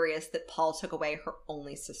furious that Paul took away her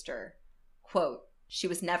only sister. Quote, she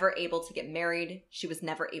was never able to get married. She was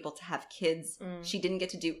never able to have kids. She didn't get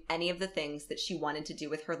to do any of the things that she wanted to do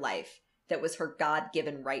with her life that was her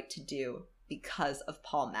God-given right to do because of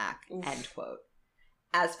Paul Mack, end quote.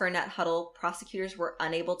 As for Annette Huddle, prosecutors were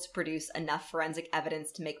unable to produce enough forensic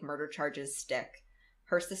evidence to make murder charges stick.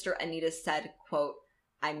 Her sister Anita said, quote,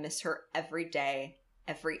 I miss her every day,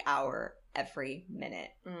 every hour, every minute,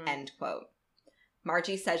 end quote.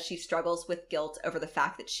 Margie says she struggles with guilt over the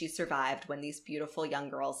fact that she survived when these beautiful young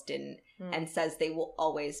girls didn't, and says they will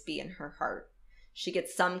always be in her heart. She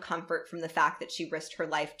gets some comfort from the fact that she risked her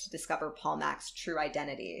life to discover Paul Mack's true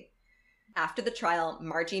identity. After the trial,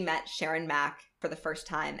 Margie met Sharon Mack for the first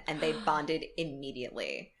time, and they bonded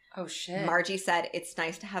immediately. Oh, shit. Margie said it's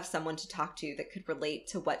nice to have someone to talk to that could relate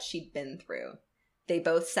to what she'd been through. They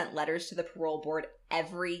both sent letters to the parole board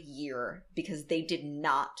every year because they did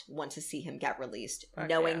not want to see him get released,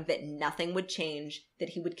 knowing that nothing would change, that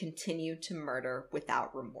he would continue to murder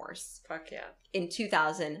without remorse. Fuck yeah. In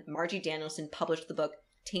 2000, Margie Danielson published the book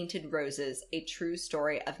Tainted Roses, a true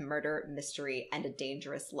story of murder, mystery, and a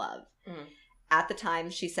dangerous love. At the time,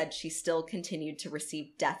 she said she still continued to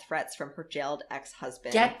receive death threats from her jailed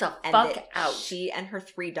ex-husband. Get the fuck out. She and her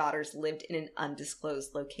 3 daughters lived in an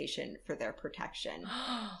undisclosed location for their protection.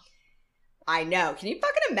 I know. Can you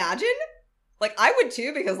fucking imagine? Like, I would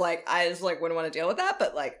too, because, like, I just, like, wouldn't want to deal with that,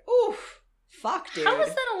 but, like, oof. Fuck, dude. How is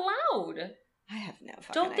that allowed? I have no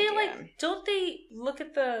fucking idea. Don't they look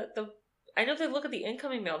at the I know they look at the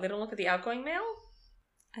incoming mail. They don't look at the outgoing mail?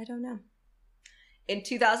 I don't know. In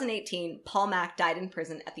 2018, Paul Mack died in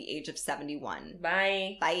prison at the age of 71.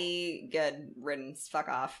 Bye. Bye. Good riddance. Fuck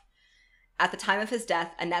off. At the time of his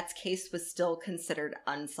death, Annette's case was still considered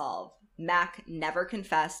unsolved. Mack never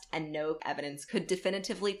confessed, and no evidence could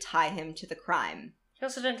definitively tie him to the crime. He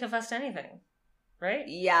also didn't confess to anything, right?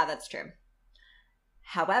 Yeah, that's true.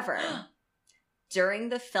 However, during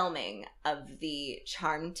the filming of the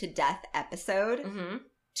Charmed to Death episode,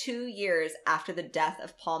 2 years after the death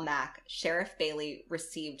of Paul Mack, Sheriff Bailey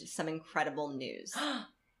received some incredible news.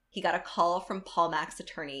 He got a call from Paul Mack's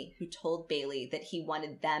attorney, who told Bailey that he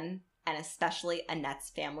wanted them, and especially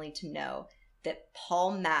Annette's family, to know that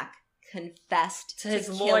Paul Mack confessed to his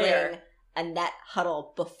killing lawyer, Annette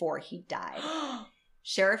Huddle, before he died.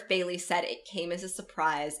 Sheriff Bailey said it came as a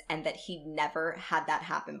surprise and that he'd never had that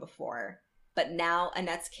happen before. But now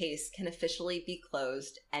Annette's case can officially be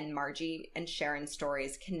closed, and Margie and Sharon's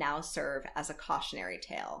stories can now serve as a cautionary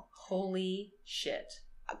tale. Holy shit.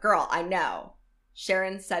 Girl, I know.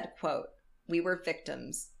 Sharon said, quote, we were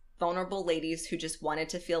victims, vulnerable ladies who just wanted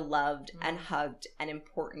to feel loved and hugged and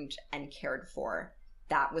important and cared for.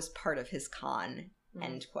 That was part of his con,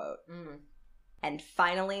 end quote. And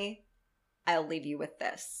finally, I'll leave you with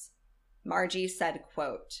this. Margie said,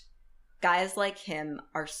 quote, guys like him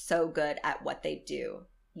are so good at what they do.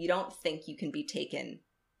 You don't think you can be taken.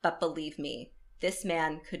 But believe me, this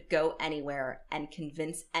man could go anywhere and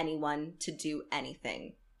convince anyone to do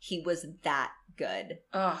anything. He was that good.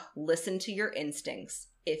 Listen to your instincts.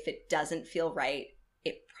 If it doesn't feel right,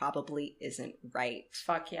 it probably isn't right.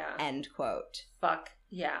 Fuck yeah. End quote. Fuck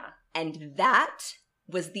yeah. And that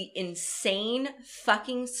was the insane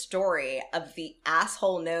fucking story of the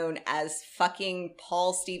asshole known as fucking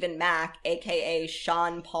Paul Stephen Mack, aka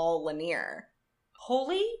Sean Paul Lanier.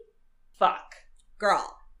 Holy fuck.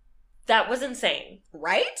 Girl. That was insane.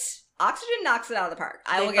 Right? Oxygen knocks it out of the park.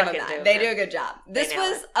 I will give them that. They do a good job. This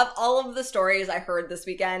was, of all of the stories I heard this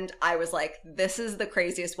weekend, I was like, this is the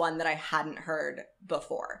craziest one that I hadn't heard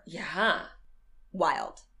before. Yeah.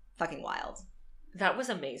 Wild. Fucking wild. That was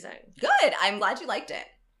amazing. Good. I'm glad you liked it.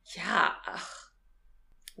 Yeah. Ugh.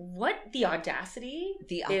 What the audacity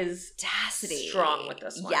is strong with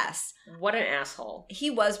this one. Yes. What an asshole. He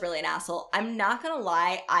was really an asshole. I'm not going to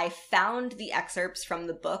lie. I found the excerpts from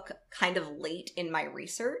the book kind of late in my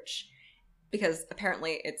research because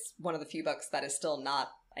apparently it's one of the few books that is still not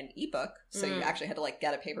an ebook. So you actually had to like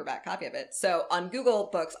get a paperback copy of it. So on Google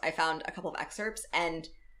Books, I found a couple of excerpts and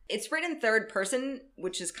It's written third person,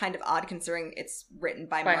 which is kind of odd considering it's written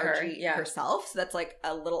by her, Margie yeah. herself. So that's like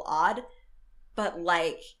a little odd. But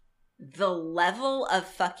like the level of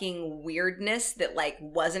fucking weirdness that like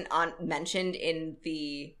wasn't mentioned in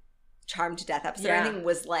the Charmed to Death episode or Yeah. anything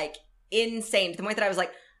was like insane. To the point that I was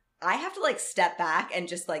like, I have to like step back and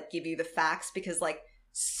just like give you the facts because like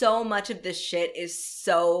so much of this shit is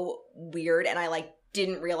so weird and I like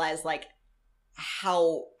didn't realize like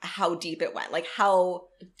how deep it went. Like how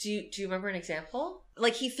Do you remember an example?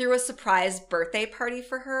 like he threw a surprise birthday party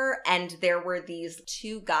for her and there were these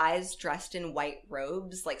two guys dressed in white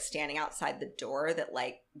robes like standing outside the door that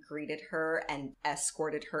like greeted her and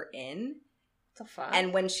escorted her in. What the fuck?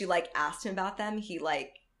 And when she like asked him about them, he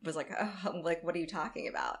like was like, oh, like what are you talking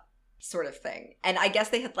about? Sort of thing. And I guess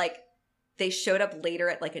they showed up later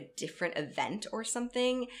at like a different event or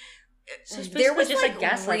something. So There was just like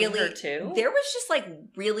like gaslighting her really too. there was just like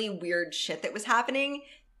really weird shit that was happening.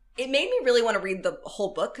 It made me really want to read the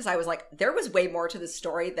whole book because I was like, there was way more to the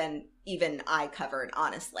story than even I covered,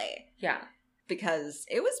 honestly. Yeah. Because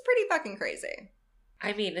it was pretty fucking crazy.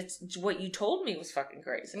 I mean, it's what you told me was fucking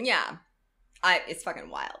crazy. Yeah. It's fucking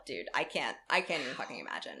wild, dude. I can't even fucking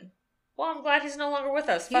imagine. Well, I'm glad he's no longer with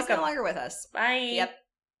us. He's Fuck no him. longer with us. Bye. Yep.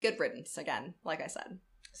 Good riddance again, like I said.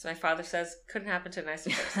 So my father says, couldn't happen to a nicer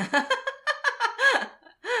person.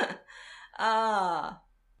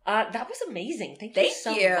 That was amazing. Thank you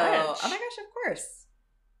so much. Oh my gosh, of course.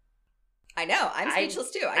 I know. I'm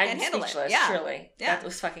speechless too. I can't handle speechless, it. Yeah. Truly. Yeah. That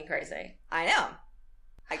was fucking crazy. I know.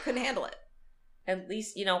 I couldn't handle it. At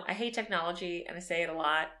least, I hate technology and I say it a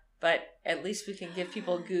lot, but at least we can give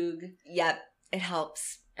people a Goog Yep. It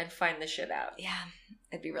helps. and find the shit out. Yeah.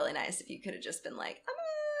 It'd be really nice if you could have just been like, I'm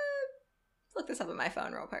gonna look this up on my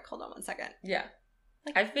phone real quick. Hold on one second. Yeah.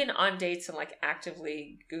 I've been on dates and like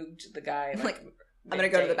actively Googed the guy. Like, I'm gonna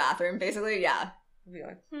go to the bathroom, basically. Yeah. Be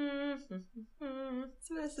like,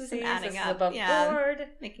 So this is see, adding this up. is above yeah. board.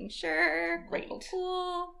 Making sure. Great.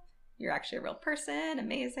 Cool. You're actually a real person.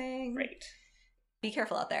 Amazing. Great. Be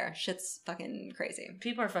careful out there. Shit's fucking crazy.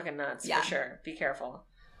 People are fucking nuts, Yeah. for sure. Be careful.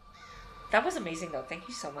 That was amazing, though. Thank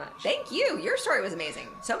you so much. Thank you. Your story was amazing.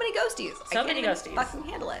 So many ghosties. I So can't many even ghosties. fucking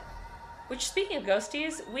handle it. Which, speaking of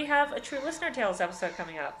ghosties, we have a True Listener Tales episode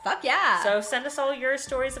coming up. Fuck yeah. So send us all your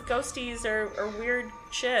stories of ghosties or weird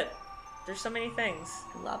shit. There's so many things.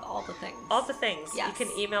 I love all the things. All the things. Yes. You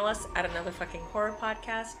can email us at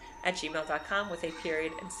anotherfuckinghorrorpodcast@gmail.com with a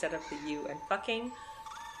period instead of the U and fucking.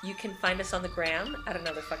 You can find us on the gram at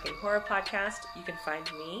Another Fucking Horror Podcast. You can find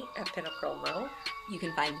me at Pinup Girl Mo. You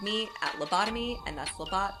can find me at Lobotomy, and that's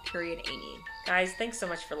Lobot, period, Amy. Guys, thanks so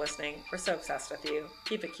much for listening. We're so obsessed with you.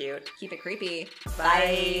 Keep it cute. Keep it creepy.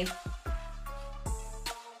 Bye. Bye.